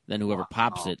whatever. Then whoever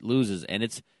pops it loses, and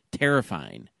it's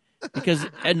terrifying because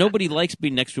nobody likes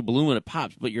being next to a balloon when it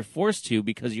pops, but you're forced to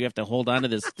because you have to hold onto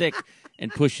this stick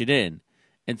and push it in,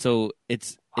 and so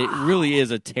it really is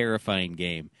a terrifying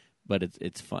game, but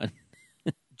it's fun.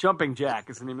 Jumping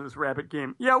Jack is the name of this rabbit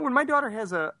game. Yeah, when my daughter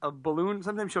has a balloon,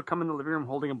 sometimes she'll come in the living room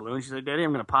holding a balloon. She's like, Daddy,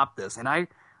 I'm going to pop this. And I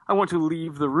want to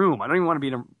leave the room. I don't even want to be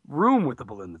in a room with the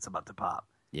balloon that's about to pop.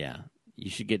 Yeah, you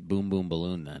should get Boom Boom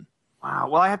Balloon then. Wow.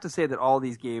 Well, I have to say that all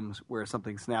these games where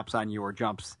something snaps on you or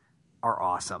jumps are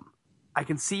awesome. I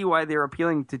can see why they're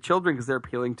appealing to children because they're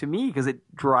appealing to me because it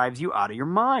drives you out of your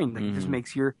mind. Like, it just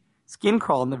makes your skin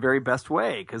crawl in the very best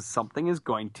way because something is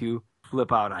going to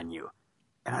flip out on you.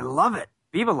 And I love it.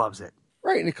 Viva loves it.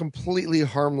 Right, in a completely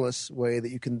harmless way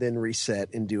that you can then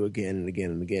reset and do again and again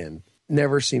and again.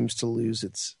 Never seems to lose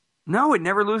its... No, it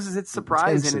never loses its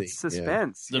surprise intensity. and its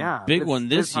suspense. The big one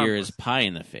this year is Pie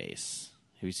in the Face.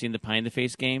 Have you seen the Pie in the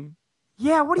Face game?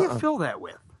 Yeah, what do you fill that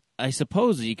with? I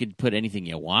suppose you could put anything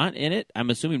you want in it.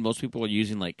 I'm assuming most people are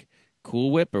using like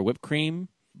Cool Whip or whipped cream,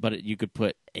 but you could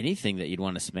put anything that you'd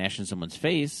want to smash in someone's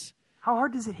face. How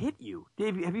hard does it hit you?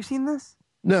 Dave, have you seen this?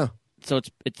 No. So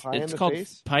it's called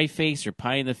face? Pie Face or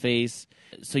Pie in the Face.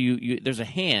 So you there's a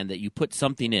hand that you put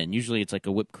something in. Usually it's like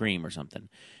a whipped cream or something.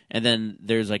 And then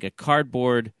there's like a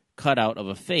cardboard cutout of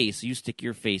a face. You stick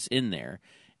your face in there.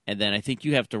 And then I think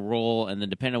you have to roll, and then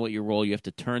depending on what you roll, you have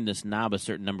to turn this knob a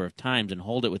certain number of times and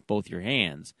hold it with both your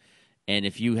hands. And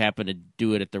if you happen to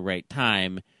do it at the right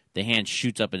time, the hand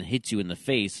shoots up and hits you in the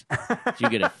face. So you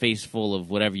get a face full of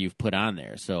whatever you've put on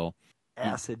there. So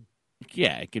acid.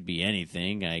 Yeah, it could be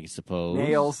anything, I suppose.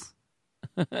 Nails.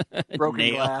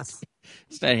 Broken glass.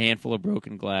 Just a handful of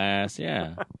broken glass,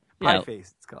 yeah. Pie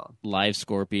face, it's called. Live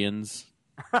scorpions.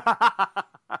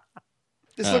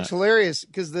 This looks hilarious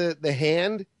because the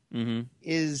hand Mm-hmm.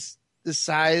 is the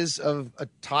size of a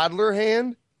toddler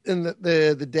hand, and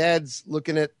the dad's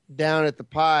looking down at the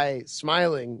pie,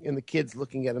 smiling, and the kid's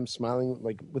looking at him, smiling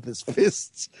like with his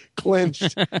fists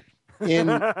clenched in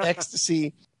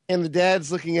ecstasy. And the dad's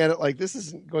looking at it like, this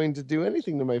isn't going to do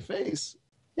anything to my face.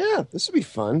 Yeah, this would be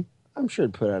fun. I'm sure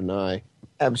it'd put out an eye.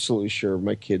 Absolutely sure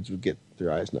my kids would get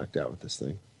their eyes knocked out with this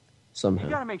thing somehow.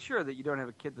 You got to make sure that you don't have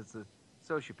a kid that's a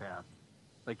sociopath,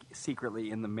 like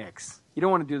secretly in the mix. You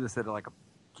don't want to do this at like a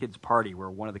kid's party where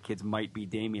one of the kids might be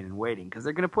Damien in waiting because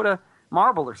they're going to put a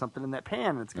marble or something in that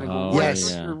pan and it's going to go right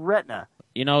yes. into your retina.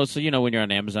 So when you're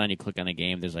on Amazon, you click on a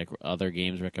game, there's like other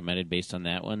games recommended based on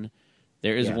that one.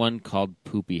 There is one called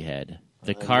Poopy Head,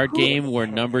 the card game where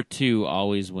number 2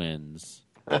 always wins.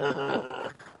 Try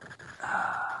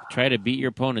to beat your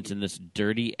opponents in this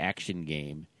dirty action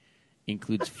game.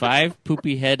 Includes 5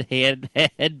 poopy head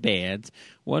headbands,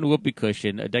 1 whoopee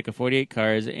cushion, a deck of 48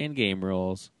 cards, and game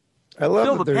rolls. I love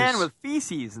Fill the pan with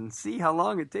feces and see how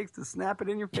long it takes to snap it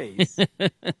in your face.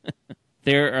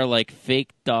 There are like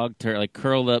fake dog like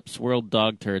curled up, swirled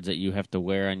dog turds that you have to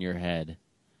wear on your head.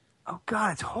 Oh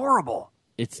God, it's horrible.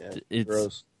 It's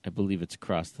gross. I believe it's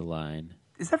crossed the line.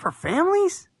 Is that for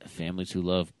families? Families who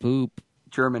love poop.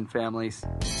 German families.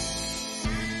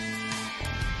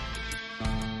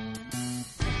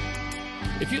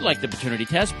 If you like the paternity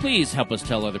test, please help us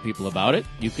tell other people about it.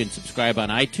 You can subscribe on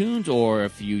iTunes, or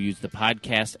if you use the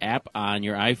podcast app on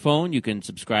your iPhone, you can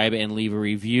subscribe and leave a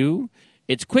review.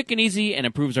 It's quick and easy and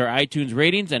improves our iTunes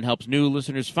ratings and helps new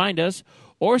listeners find us,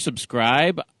 or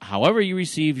subscribe however you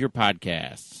receive your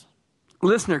podcasts.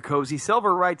 Listener Cozy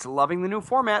Silver writes, loving the new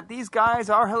format. These guys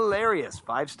are hilarious.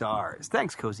 5 stars.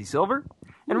 Thanks, Cozy Silver.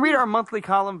 And read our monthly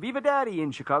column, Viva Daddy,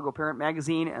 in Chicago Parent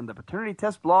Magazine and the Paternity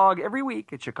Test blog every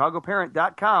week at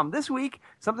chicagoparent.com. This week,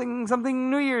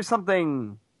 something New Year's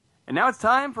something. And now it's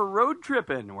time for Road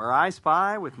Trippin', where I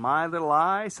spy with my little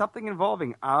eye something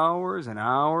involving hours and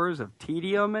hours of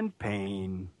tedium and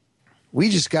pain. We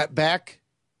just got back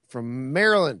from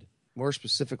Maryland, more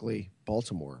specifically,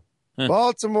 Baltimore.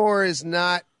 Baltimore is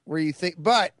not where you think,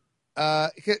 but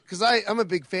because I'm a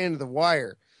big fan of The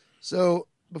Wire, so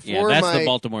before that's the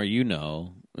Baltimore you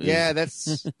know. Yeah,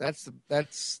 that's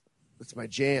my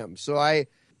jam. So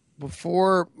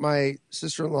before my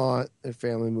sister-in-law and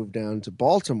family moved down to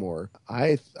Baltimore,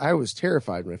 I was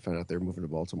terrified when I found out they were moving to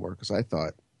Baltimore because I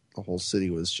thought the whole city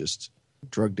was just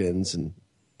drug dens and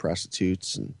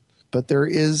prostitutes but there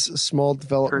is a small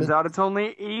development. Turns out it's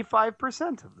only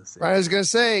 85% of the city. I was going to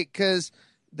say, because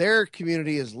their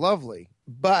community is lovely,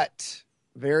 but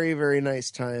very, very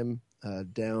nice time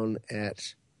down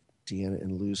at Deanna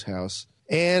and Lou's house.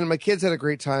 And my kids had a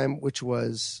great time, which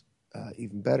was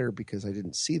even better because I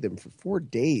didn't see them for 4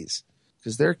 days.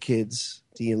 Because their kids,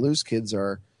 Dee and Lou's kids,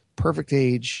 are perfect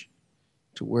age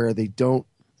to where they don't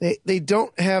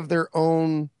have their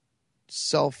own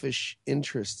selfish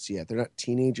interests yet. They're not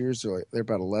teenagers. They're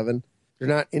about 11. They're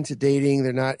not into dating.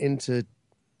 They're not into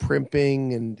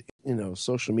primping and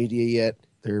social media yet.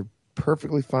 They're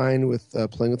perfectly fine with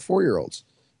playing with 4-year-olds,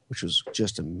 which was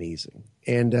just amazing.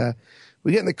 And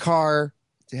we get in the car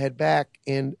to head back,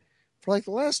 and for like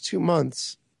the last 2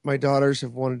 months, my daughters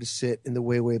have wanted to sit in the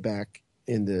way back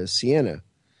in the Sienna,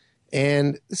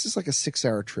 and this is like a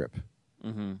 6-hour trip.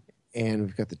 Mm-hmm. And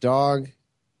we've got the dog,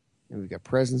 and we've got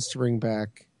presents to bring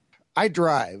back. I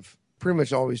drive, pretty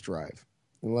much always drive,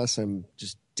 unless I'm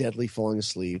just deadly falling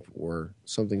asleep or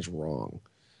something's wrong.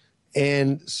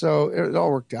 And so it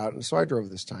all worked out. And so I drove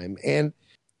this time. And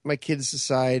my kids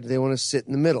decide they want to sit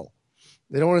in the middle.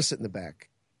 They don't want to sit in the back,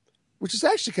 which is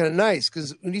actually kind of nice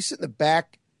because when you sit in the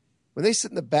back, when they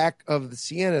sit in the back of the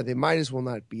Sienna, they might as well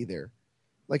not be there.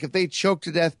 Like if they choked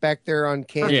to death back there on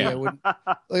Camden,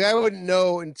 I wouldn't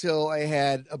know until I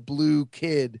had a blue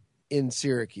kid in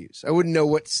Syracuse. I wouldn't know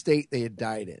what state they had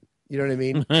died in. You know what I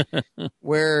mean?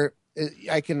 Where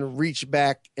I can reach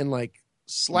back and like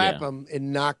slap them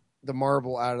and knock the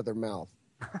marble out of their mouth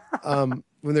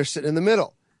when they're sitting in the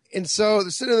middle. And so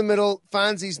they're sitting in the middle.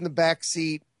 Fonzie's in the back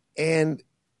seat, and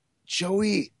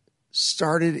Joey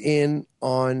started in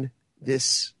on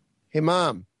this. Hey,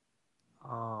 Mom.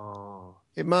 Oh.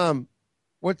 Hey, Mom.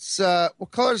 What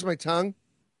color is my tongue?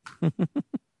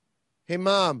 Hey,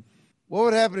 Mom. What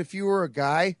would happen if you were a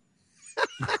guy?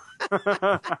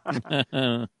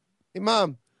 Hey,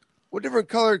 Mom, what different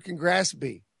color can grass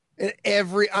be? And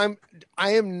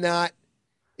I am not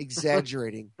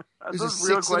exaggerating. Those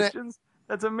real questions?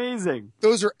 That's amazing.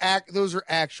 Those are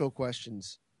actual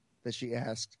questions that she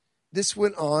asked. This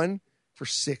went on for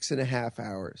 6.5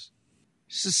 hours.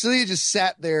 Cecilia just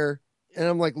sat there, and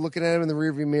I'm like looking at him in the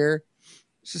rearview mirror.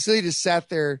 Cecilia just sat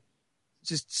there,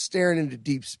 just staring into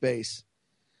deep space.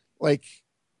 Like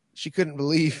she couldn't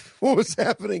believe what was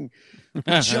happening.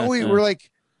 But Joey, we're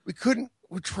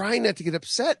trying not to get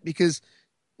upset because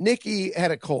Nikki had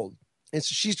a cold. And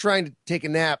so she's trying to take a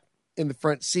nap in the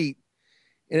front seat.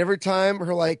 And every time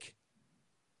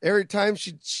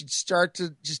she'd start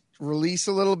to just release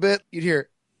a little bit, you'd hear,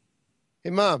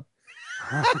 hey, Mom.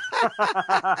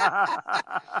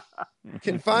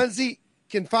 Can Fonzie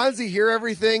hear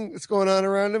everything that's going on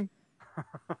around him?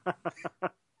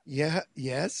 Yeah.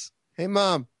 Yes. Hey,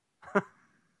 Mom.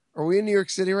 Are we in New York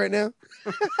City right now?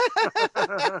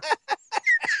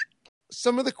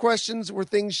 Some of the questions were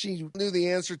things she knew the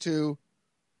answer to,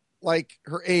 like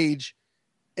her age,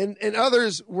 and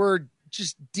others were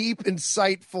just deep,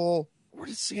 insightful. Where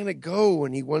does Santa go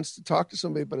when he wants to talk to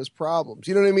somebody about his problems?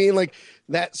 You know what I mean? Like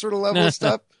that sort of level of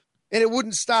stuff. And it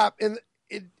wouldn't stop. And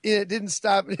it didn't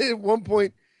stop. At one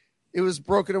point, it was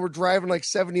broken, and we're driving like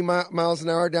 70 miles an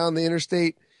hour down the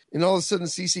interstate. And all of a sudden,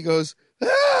 Cece goes,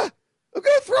 I'm going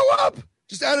to throw up.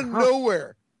 Just out of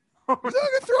nowhere. I'm going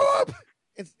to throw up.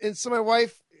 And so my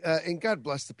wife, and God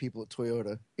bless the people at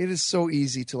Toyota, it is so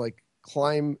easy to like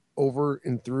climb over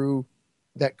and through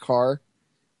that car,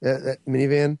 that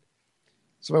minivan.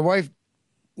 So my wife,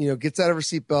 gets out of her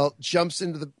seatbelt, jumps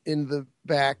into the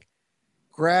back,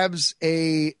 grabs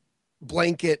a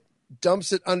blanket,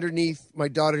 dumps it underneath my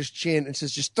daughter's chin, and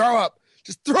says, just throw up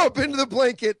into the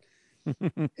blanket.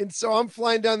 And so I'm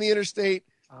flying down the interstate.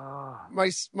 Oh.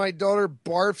 My daughter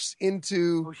barfs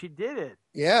into. Oh, she did it.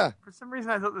 Yeah. For some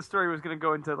reason, I thought the story was going to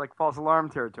go into like false alarm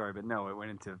territory, but no, it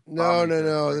went into No.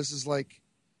 territory. This is like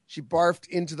she barfed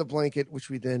into the blanket, which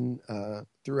we then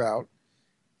threw out.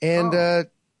 And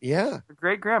yeah, Her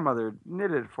great grandmother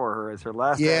knitted for her as her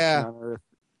last action on Earth.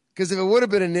 Because if it would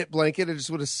have been a knit blanket, it just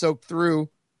would have soaked through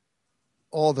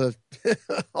all the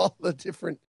all the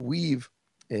different weave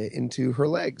into her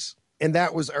legs. And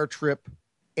that was our trip.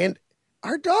 And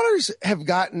our daughters have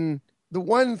gotten the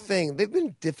one thing, they've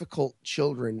been difficult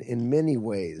children in many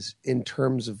ways in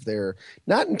terms of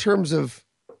not in terms of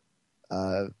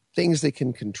things they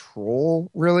can control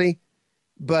really,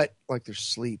 but like their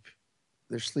sleep.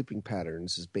 Their sleeping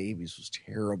patterns as babies was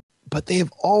terrible. But they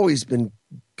have always been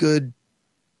good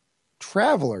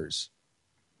travelers.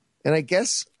 And I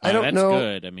guess, I don't know. That's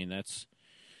good. I mean, that's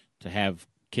to have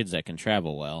kids that can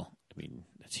travel well. I mean,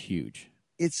 that's huge.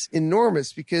 It's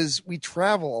enormous because we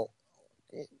travel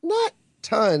not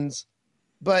tons,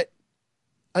 but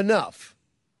enough,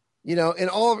 and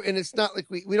it's not like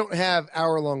we don't have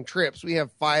hour-long trips. We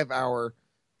have 5-hour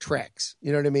treks.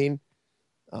 You know what I mean?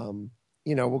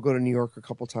 We'll go to New York a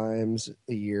couple times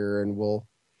a year, and we'll,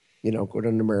 go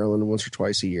down to Maryland once or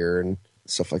twice a year and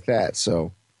stuff like that.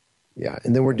 So, yeah.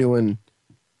 And then we're doing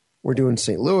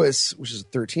St. Louis, which is a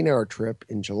 13-hour trip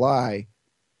in July,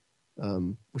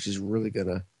 which is really going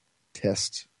to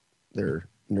test their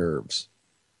nerves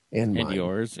and mine.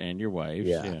 Yours and your wife's.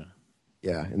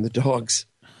 Yeah. And the dogs.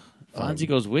 Fonzie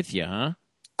goes with you, huh?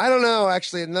 I don't know.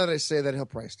 Actually, now that I say that, he'll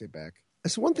probably stay back.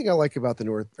 That's one thing I like about the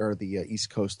North or the East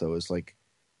Coast, though, is like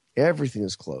everything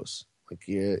is close. Like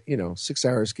 6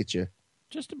 hours get you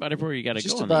just about everywhere you got to go.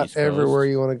 Just on the about East Coast. everywhere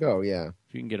you want to go. Yeah.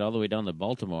 If you can get all the way down to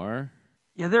Baltimore.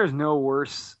 Yeah, there's no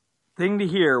worse thing to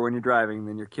hear when you're driving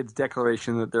than your kid's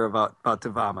declaration that they're about to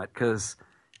vomit, because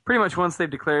pretty much once they've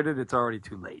declared it, it's already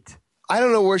too late. I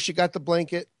don't know where she got the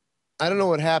blanket. I don't know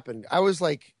what happened.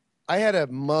 I had a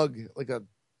mug, like a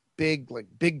big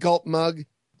gulp mug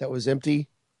that was empty.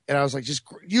 And I was like, just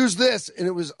use this. And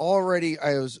it was already,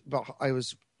 I was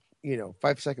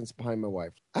 5 seconds behind my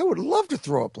wife. I would love to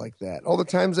throw up like that. All the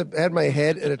times I've had my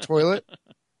head in a toilet,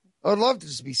 I would love to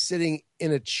just be sitting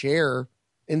in a chair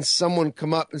and someone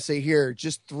come up and say, here,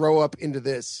 just throw up into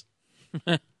this.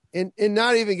 and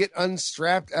not even get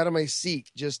unstrapped out of my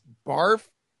seat. Just barf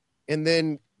and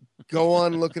then go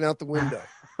on looking out the window.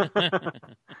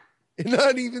 And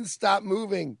not even stop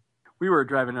moving. We were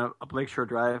driving up Lakeshore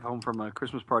Drive home from a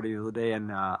Christmas party the other day,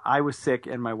 and I was sick,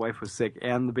 and my wife was sick,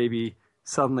 and the baby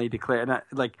suddenly declared,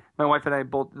 my wife and I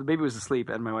both, the baby was asleep,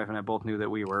 and my wife and I both knew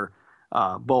that we were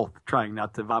both trying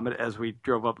not to vomit as we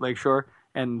drove up Lakeshore,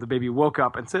 and the baby woke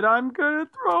up and said, I'm going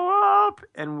to throw up,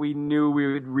 and we knew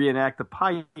we would reenact the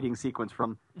pie eating sequence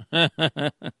from,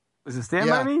 was it Stand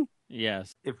By Me?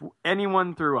 Yes. If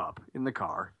anyone threw up in the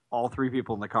car, all three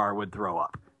people in the car would throw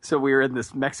up. So we were in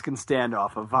this Mexican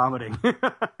standoff of vomiting.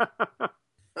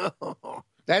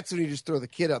 That's when you just throw the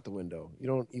kid out the window. You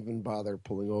don't even bother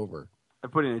pulling over. I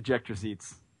put in ejector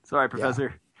seats. Sorry,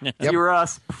 Professor. Yeah. You were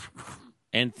us.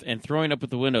 And throwing up with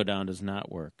the window down does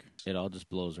not work. It all just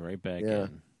blows right back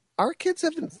in. Our kids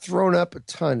haven't thrown up a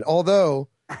ton, although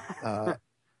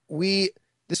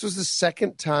this was the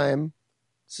second time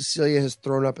Cecilia has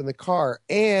thrown up in the car,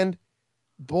 and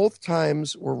both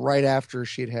times were right after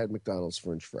she had McDonald's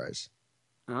French fries.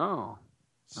 Oh.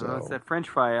 So it's that French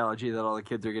fry allergy that all the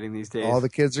kids are getting these days. All the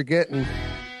kids are getting.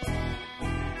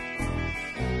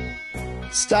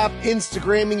 Stop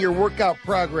Instagramming your workout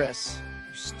progress.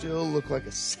 You still look like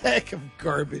a sack of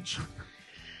garbage.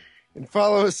 And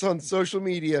follow us on social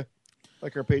media,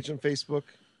 like our page on Facebook,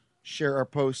 share our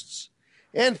posts,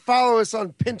 and follow us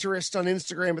on Pinterest, on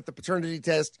Instagram at The Paternity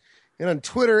Test, and on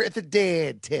Twitter at The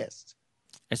Dad Test.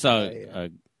 I saw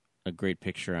a great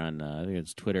picture on, I think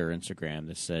it's Twitter or Instagram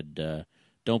that said,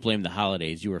 don't blame the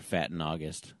holidays. You were fat in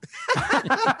August.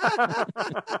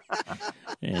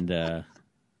 And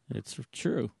it's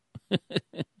true.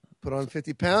 Put on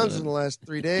 50 pounds in the last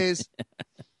 3 days.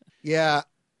 Yeah,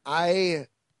 I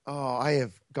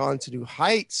have gone to new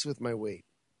heights with my weight.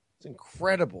 It's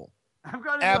incredible. I've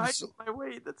gone to new heights with my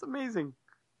weight. That's amazing.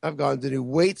 I've gone to new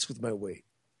weights with my weight.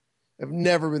 I've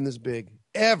never been this big,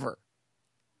 ever.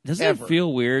 Doesn't it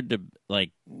feel weird to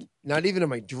not even in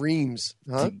my dreams,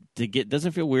 huh? To get doesn't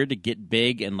it feel weird to get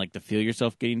big and to feel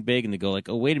yourself getting big and to go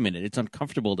oh wait a minute, it's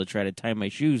uncomfortable to try to tie my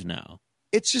shoes now.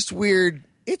 It's just weird.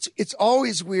 It's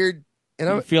always weird. And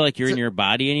you don't feel like you're in your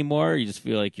body anymore. You just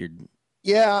feel like you're.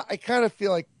 Yeah, I kind of feel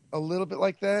like a little bit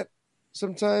like that.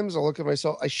 Sometimes I'll look at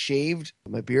myself. I shaved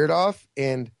my beard off,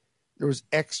 and there was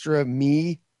extra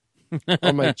me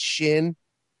on my chin.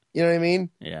 You know what I mean?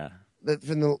 Yeah. that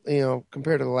from the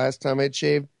compared to the last time I'd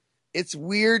shaved, it's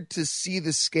weird to see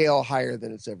the scale higher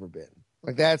than it's ever been.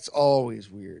 Like that's always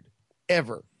weird,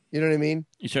 ever. You know what I mean?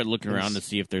 You start looking around to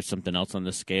see if there's something else on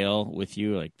the scale with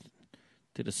you. Like,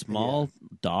 did a small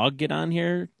dog get on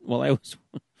here while I was?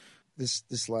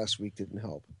 This last week didn't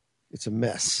help. It's a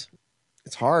mess.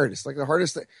 It's hard. It's like the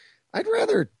hardest thing. I'd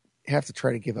rather have to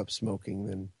try to give up smoking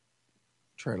than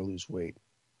try to lose weight.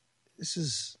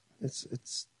 It's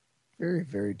very,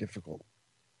 very difficult.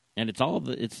 And it's all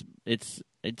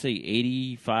I'd say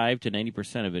 85 to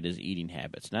 90% of it is eating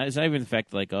habits. It's not even the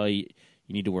fact like, oh, you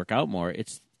need to work out more.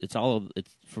 It's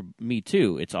for me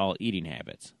too. It's all eating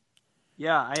habits.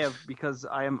 Yeah, because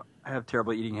I have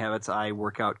terrible eating habits. I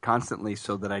work out constantly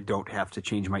so that I don't have to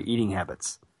change my eating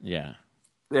habits. Yeah.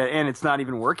 And it's not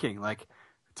even working. Like,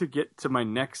 to get to my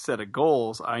next set of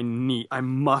goals, I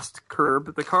must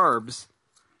curb the carbs,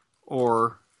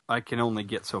 or I can only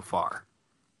get so far.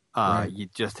 Right. You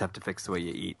just have to fix the way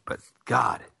you eat. But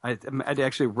God, I'd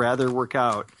actually rather work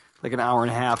out like an hour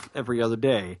and a half every other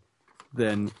day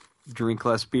than drink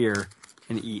less beer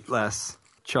and eat less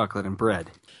chocolate and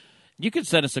bread. You could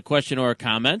send us a question or a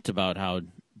comment about how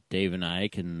Dave and I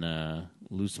can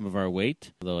lose some of our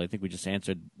weight. Although I think we just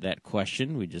answered that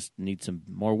question. We just need some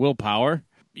more willpower.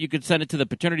 You could send it to the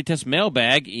Paternity Test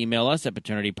mailbag. Email us at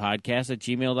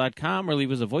paternitypodcast@gmail.com or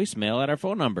leave us a voicemail at our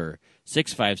phone number,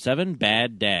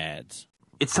 657-BAD-DADS.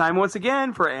 It's time once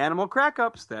again for Animal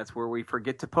Crack-Ups. That's where we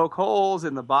forget to poke holes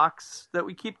in the box that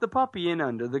we keep the puppy in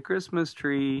under the Christmas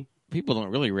tree. People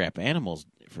don't really wrap animals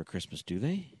for Christmas, do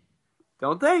they?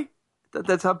 Don't they?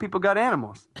 That's how people got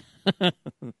animals.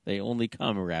 They only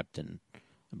come wrapped in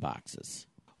boxes.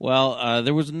 Well,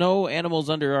 there was no animals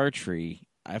under our tree.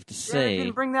 I have to say,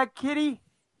 didn't bring that kitty.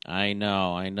 I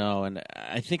know, and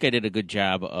I think I did a good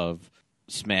job of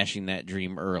smashing that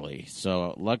dream early.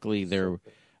 So luckily,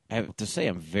 I have to say,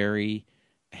 I'm very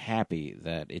happy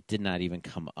that it did not even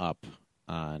come up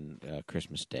on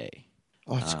Christmas Day.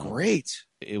 Oh, it's great.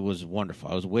 It was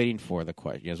wonderful. I was waiting for the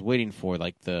question. I was waiting for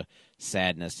like the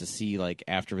sadness to see like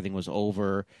after everything was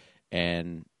over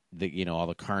and all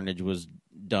the carnage was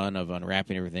done of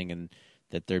unwrapping everything, and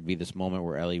that there'd be this moment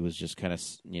where Ellie was just kind of,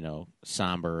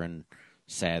 somber and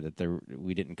sad that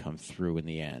we didn't come through in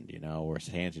the end, or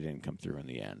Santa didn't come through in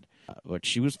the end. But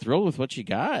she was thrilled with what she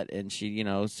got, and she,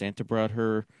 Santa brought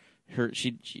her.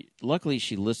 Luckily,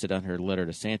 she listed on her letter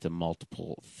to Santa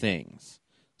multiple things,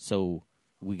 so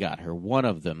we got her one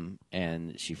of them,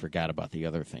 and she forgot about the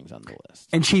other things on the list.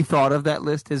 And she thought of that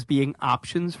list as being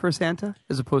options for Santa,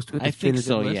 as opposed to a definitive I think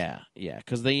so, list? yeah,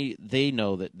 because they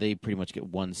know that they pretty much get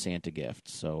one Santa gift,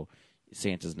 so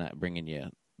Santa's not bringing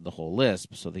you the whole list,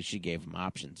 so she gave them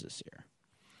options this year.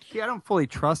 See, I don't fully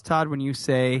trust, Todd, when you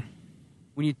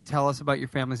tell us about your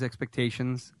family's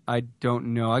expectations. I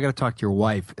don't know. I got to talk to your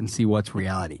wife and see what's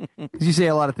reality. Because you say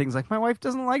a lot of things like, my wife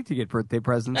doesn't like to get birthday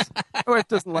presents. My wife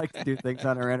doesn't like to do things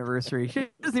on her anniversary. She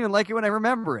doesn't even like it when I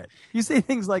remember it. You say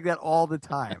things like that all the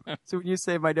time. So when you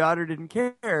say my daughter didn't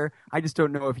care, I just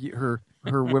don't know if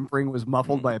her whimpering was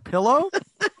muffled by a pillow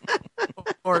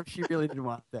or if she really didn't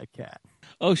want that cat.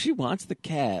 Oh, she wants the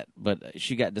cat, but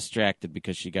she got distracted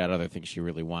because she got other things she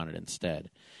really wanted instead.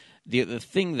 The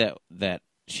thing that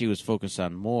she was focused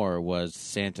on more was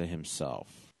Santa himself.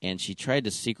 And she tried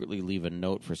to secretly leave a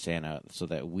note for Santa so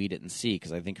that we didn't see,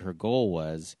 because I think her goal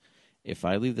was, if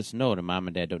I leave this note and Mom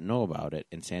and Dad don't know about it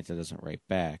and Santa doesn't write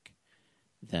back,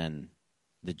 then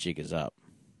the jig is up.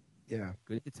 Yeah.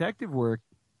 Good detective work.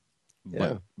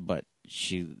 But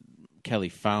Kelly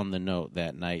found the note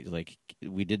that night. Like,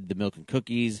 we did the milk and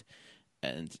cookies,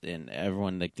 and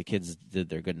everyone, like the kids did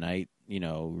their good night,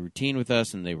 routine with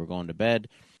us, and they were going to bed.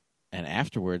 And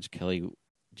afterwards, Kelly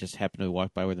just happened to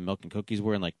walk by where the milk and cookies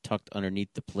were, and like tucked underneath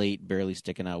the plate, barely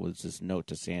sticking out, was this note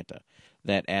to Santa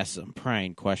that asked some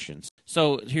prying questions.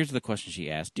 So here's the question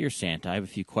she asked. Dear Santa, I have a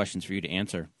few questions for you to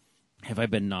answer. Have I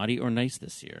been naughty or nice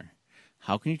this year?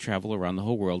 How can you travel around the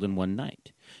whole world in one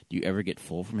night? Do you ever get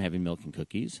full from having milk and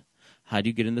cookies? How do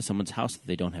you get into someone's house if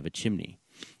they don't have a chimney?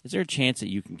 Is there a chance that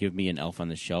you can give me an elf on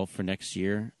the shelf for next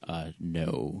year?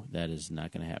 No, that is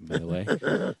not going to happen, by the way.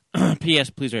 P.S.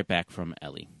 Please write back from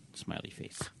Ellie. Smiley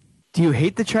face. Do you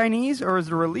hate the Chinese, or is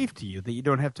it a relief to you that you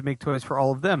don't have to make toys for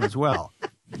all of them as well?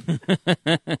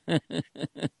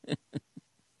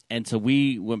 And so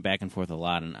we went back and forth a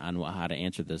lot on how to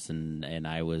answer this, and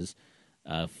I was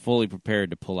fully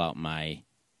prepared to pull out my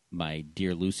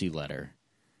Dear Lucy letter.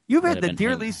 You've had the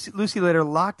Dear Lucy letter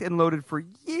locked and loaded for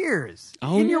years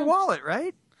in your wallet,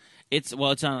 right? It's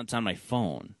on my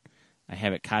phone. I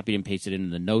have it copied and pasted into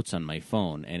the notes on my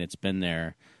phone, and it's been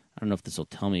there. I don't know if this will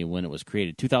tell me when it was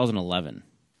created. 2011.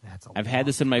 I've had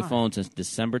this in my phone since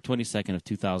December 22nd of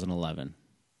 2011.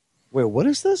 Wait, what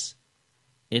is this?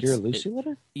 It's, Dear Lucy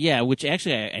letter? Yeah, which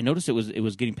actually I noticed it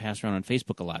was getting passed around on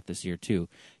Facebook a lot this year too.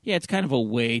 Yeah, it's kind of a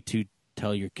way to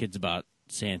tell your kids about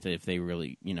Santa if they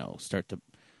really, start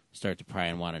to pry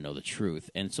and want to know the truth.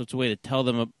 And so it's a way to tell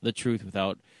them the truth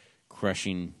without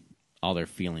crushing all their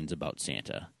feelings about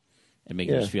Santa and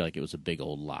making us feel like it was a big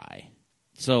old lie.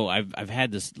 So I've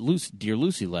had this Dear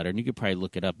Lucy letter, and you could probably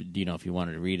look it up. If you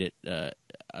wanted to read it,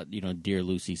 Dear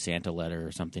Lucy Santa letter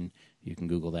or something, you can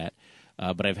Google that.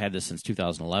 But I've had this since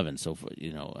 2011, so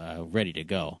ready to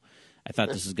go. I thought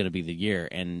this is going to be the year,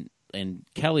 and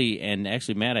Kelly and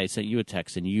actually Matt, I sent you a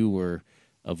text, and you were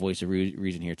a voice of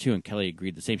reason here too, and Kelly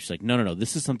agreed the same. She's like, no,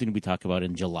 this is something we talk about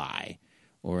in July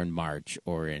or in March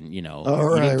or in we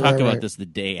don't talk about this the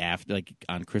day after, like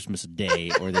on Christmas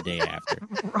Day or the day after.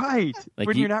 Right. Like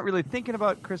when you're not really thinking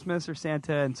about Christmas or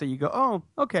Santa, and so you go, oh,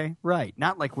 okay, right.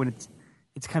 Not like when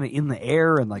it's kind of in the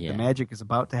air and like the magic is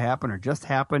about to happen or just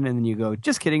happened, and then you go,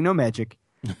 just kidding, no magic.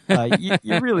 You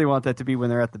really want that to be when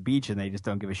they're at the beach and they just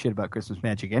don't give a shit about Christmas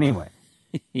magic anyway.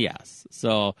 Yes.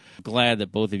 So glad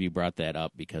that both of you brought that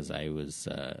up because I was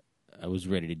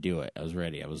ready to do it. I was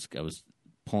ready. I was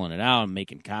pulling it out,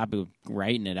 making copy,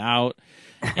 writing it out,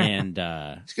 and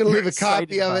she's gonna leave a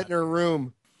copy of it in her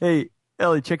room. Hey,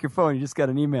 Ellie, check your phone. You just got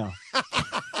an email.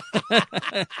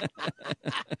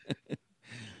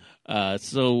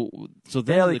 So then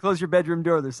hey, Ellie, close your bedroom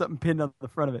door. There's something pinned on the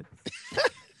front of it.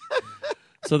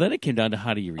 So then it came down to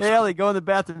how do you respond? Hey, Ellie, go in the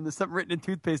bathroom. There's something written in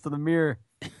toothpaste on the mirror.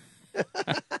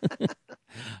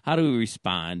 How do we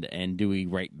respond, and do we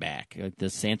write back? Like,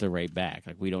 does Santa write back?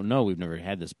 Like, we don't know. We've never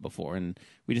had this before, and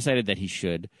we decided that he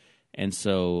should. And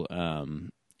so,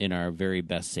 in our very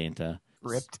best Santa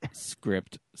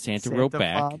script, Santa wrote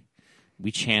back. Pod.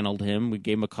 We channeled him. We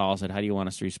gave him a call. Said, "How do you want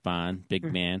us to respond,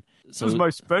 big man?" So this is my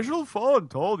special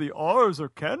font. All the R's are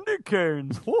candy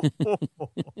canes.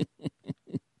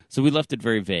 So we left it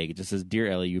very vague. It just says,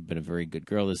 "Dear Ellie, you've been a very good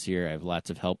girl this year. I have lots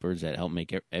of helpers that help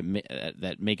make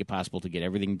it possible to get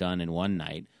everything done in one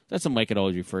night." That's something I could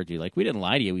always refer to. Like, we didn't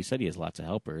lie to you. We said he has lots of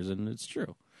helpers, and it's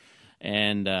true.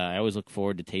 And I always look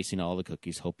forward to tasting all the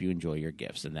cookies. Hope you enjoy your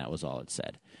gifts. And that was all it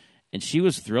said. And she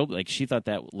was thrilled. Like, she thought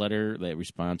that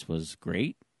response was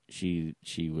great. She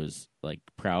was like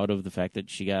proud of the fact that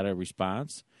she got a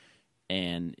response,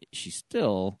 and she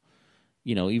still,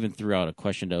 even threw out a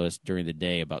question to us during the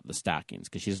day about the stockings,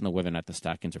 because she doesn't know whether or not the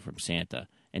stockings are from Santa,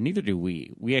 and neither do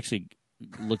we. We actually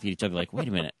looked at each other like, wait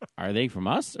a minute, are they from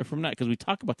us or from not? Because we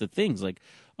talk about the things like,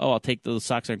 oh, I'll take those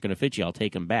socks aren't going to fit you. I'll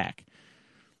take them back.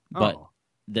 But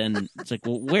then it's like,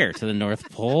 well, where? To the North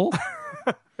Pole?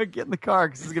 Get in the car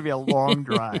because this is going to be a long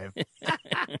drive.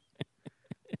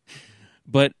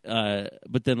 But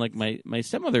then, like, my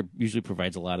stepmother usually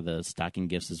provides a lot of the stocking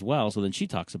gifts as well. So then she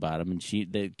talks about them, and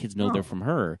the kids know they're from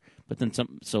her. But then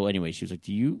some. So anyway, she was like,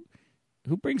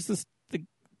 who brings the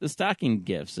stocking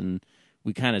gifts? And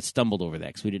we kind of stumbled over that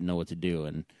because we didn't know what to do.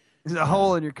 And there's a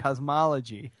hole in your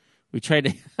cosmology. We tried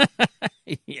to,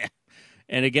 yeah.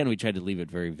 And again, we tried to leave it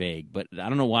very vague. But I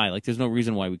don't know why. Like, there's no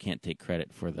reason why we can't take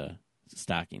credit for the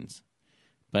stockings.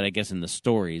 But I guess in the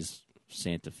stories,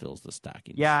 Santa fills the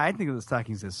stockings. Yeah, I think of the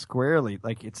stockings as squarely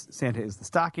like it's Santa is the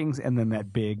stockings and then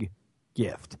that big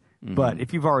gift. Mm-hmm. But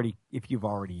if you've already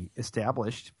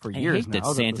established for years now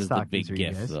that Santa's the the big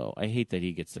gift, though. I hate that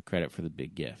he gets the credit for the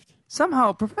big gift.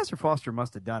 Somehow, Professor Foster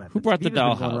must have done it. Who brought the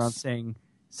dollhouse? Around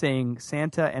saying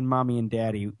Santa and Mommy and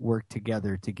Daddy worked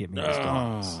together to get me this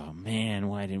dollhouse. Oh man,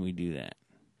 why didn't we do that?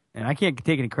 And I can't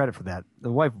take any credit for that.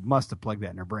 The wife must have plugged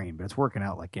that in her brain, but it's working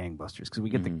out like gangbusters because we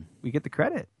get the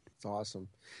credit. It's awesome.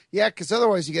 Yeah, because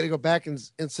otherwise you got to go back and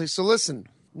say, so listen,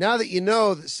 now that you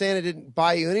know that Santa didn't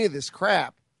buy you any of this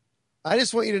crap, I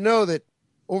just want you to know that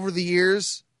over the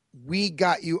years, we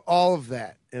got you all of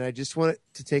that. And I just want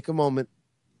to take a moment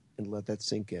and let that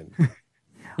sink in.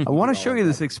 I want to show you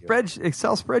this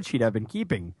Excel spreadsheet I've been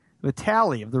keeping, the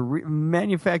tally of the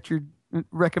manufactured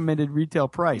recommended retail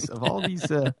price of all these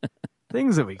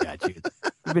things that we got you.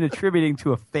 We've been attributing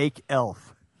to a fake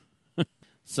elf.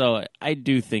 So I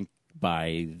do think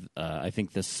by I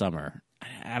think this summer,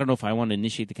 I don't know if I want to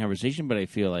initiate the conversation, but I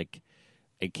feel like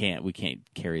we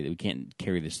can't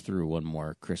carry this through one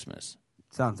more Christmas.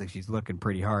 Sounds like she's looking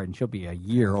pretty hard, and she'll be a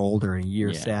year older and a year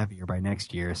savvier by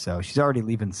next year. So she's already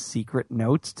leaving secret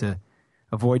notes to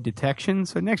avoid detection.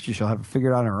 So next year she'll have it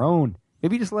figured out on her own.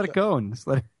 Maybe just let it go and just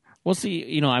let her. Well,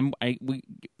 see,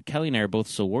 Kelly and I are both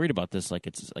so worried about this, like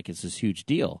it's this huge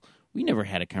deal. We never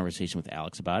had a conversation with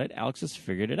Alex about it. Alex just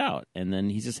figured it out, and then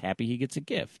he's just happy he gets a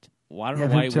gift. Well, I don't know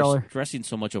why we're stressing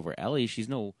so much over Ellie. She's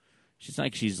no She's not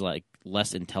like she's like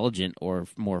less intelligent or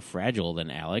more fragile than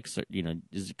Alex. Or,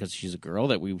 is it because she's a girl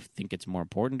that we think it's more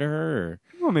important to her? Or?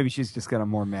 Well, maybe she's just got a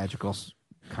more magical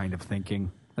kind of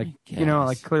thinking. Like,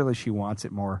 clearly she wants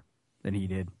it more than he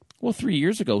did. Well, 3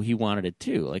 years ago he wanted it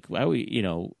too. Like, why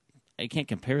I can't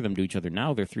compare them to each other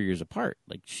now. They're 3 years apart.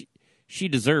 Like, she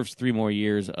deserves 3 more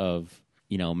years of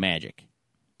magic.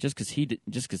 Just because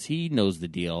he knows the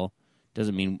deal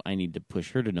doesn't mean I need to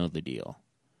push her to know the deal.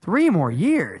 3 more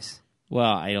years.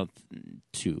 Well, I don't.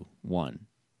 2, 1,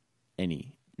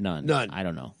 none. I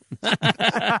don't know.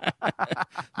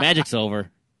 Magic's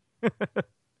over. I'm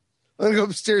gonna go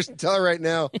upstairs and tell her right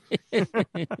now.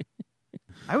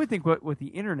 I would think with the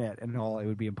internet and all, it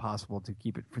would be impossible to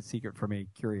keep it secret from a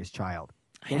curious child.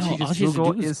 I know. She just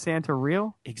Google, is Santa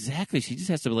real? Exactly. She just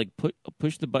has to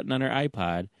push the button on her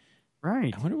iPod.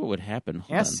 Right. I wonder what would happen.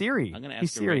 Hold ask on. Siri. I'm gonna ask Hey, her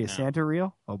Siri, right is now. Santa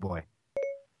real? Oh boy.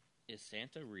 Is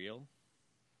Santa real?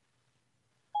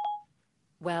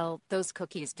 Well, those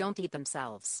cookies don't eat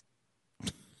themselves.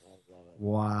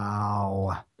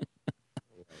 Wow.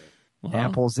 Well,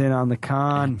 Apple's in on the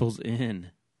con. Apple's in.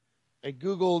 I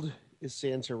Googled, is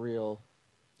Santa real?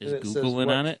 Is And it Google says in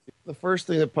on it? The first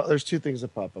thing there's 2 things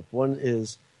that pop up. One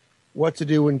is what to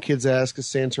do when kids ask, is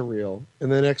Santa real?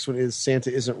 And the next one is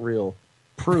Santa isn't real.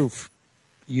 Proof.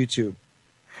 YouTube.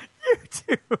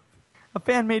 YouTube. A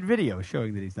fan-made video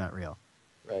showing that he's not real.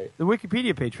 Right. The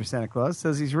Wikipedia page for Santa Claus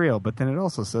says he's real, but then it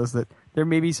also says that there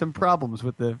may be some problems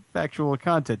with the factual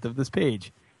content of this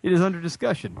page. It is under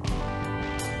discussion.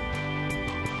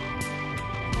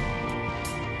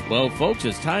 Well, folks,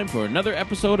 it's time for another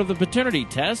episode of the Paternity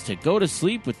Test to go to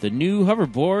sleep with the new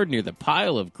hoverboard near the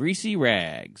pile of greasy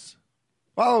rags.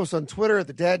 Follow us on Twitter at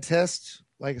The Dad Test.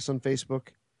 Like us on Facebook.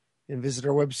 And visit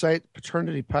our website,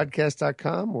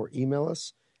 paternitypodcast.com, or email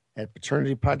us at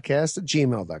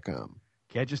paternitypodcast@gmail.com.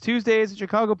 Catch us Tuesdays at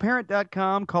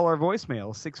chicagoparent.com. Call our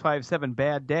voicemail,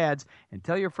 657-BAD-DADS, and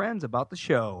tell your friends about the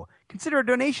show. Consider a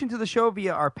donation to the show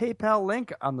via our PayPal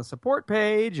link on the support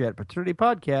page at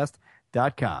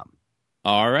paternitypodcast.com.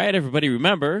 All right, everybody,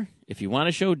 remember, if you want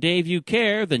to show Dave you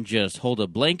care, then just hold a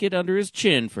blanket under his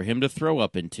chin for him to throw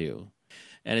up into.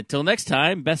 And until next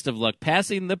time, best of luck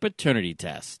passing the paternity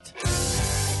test.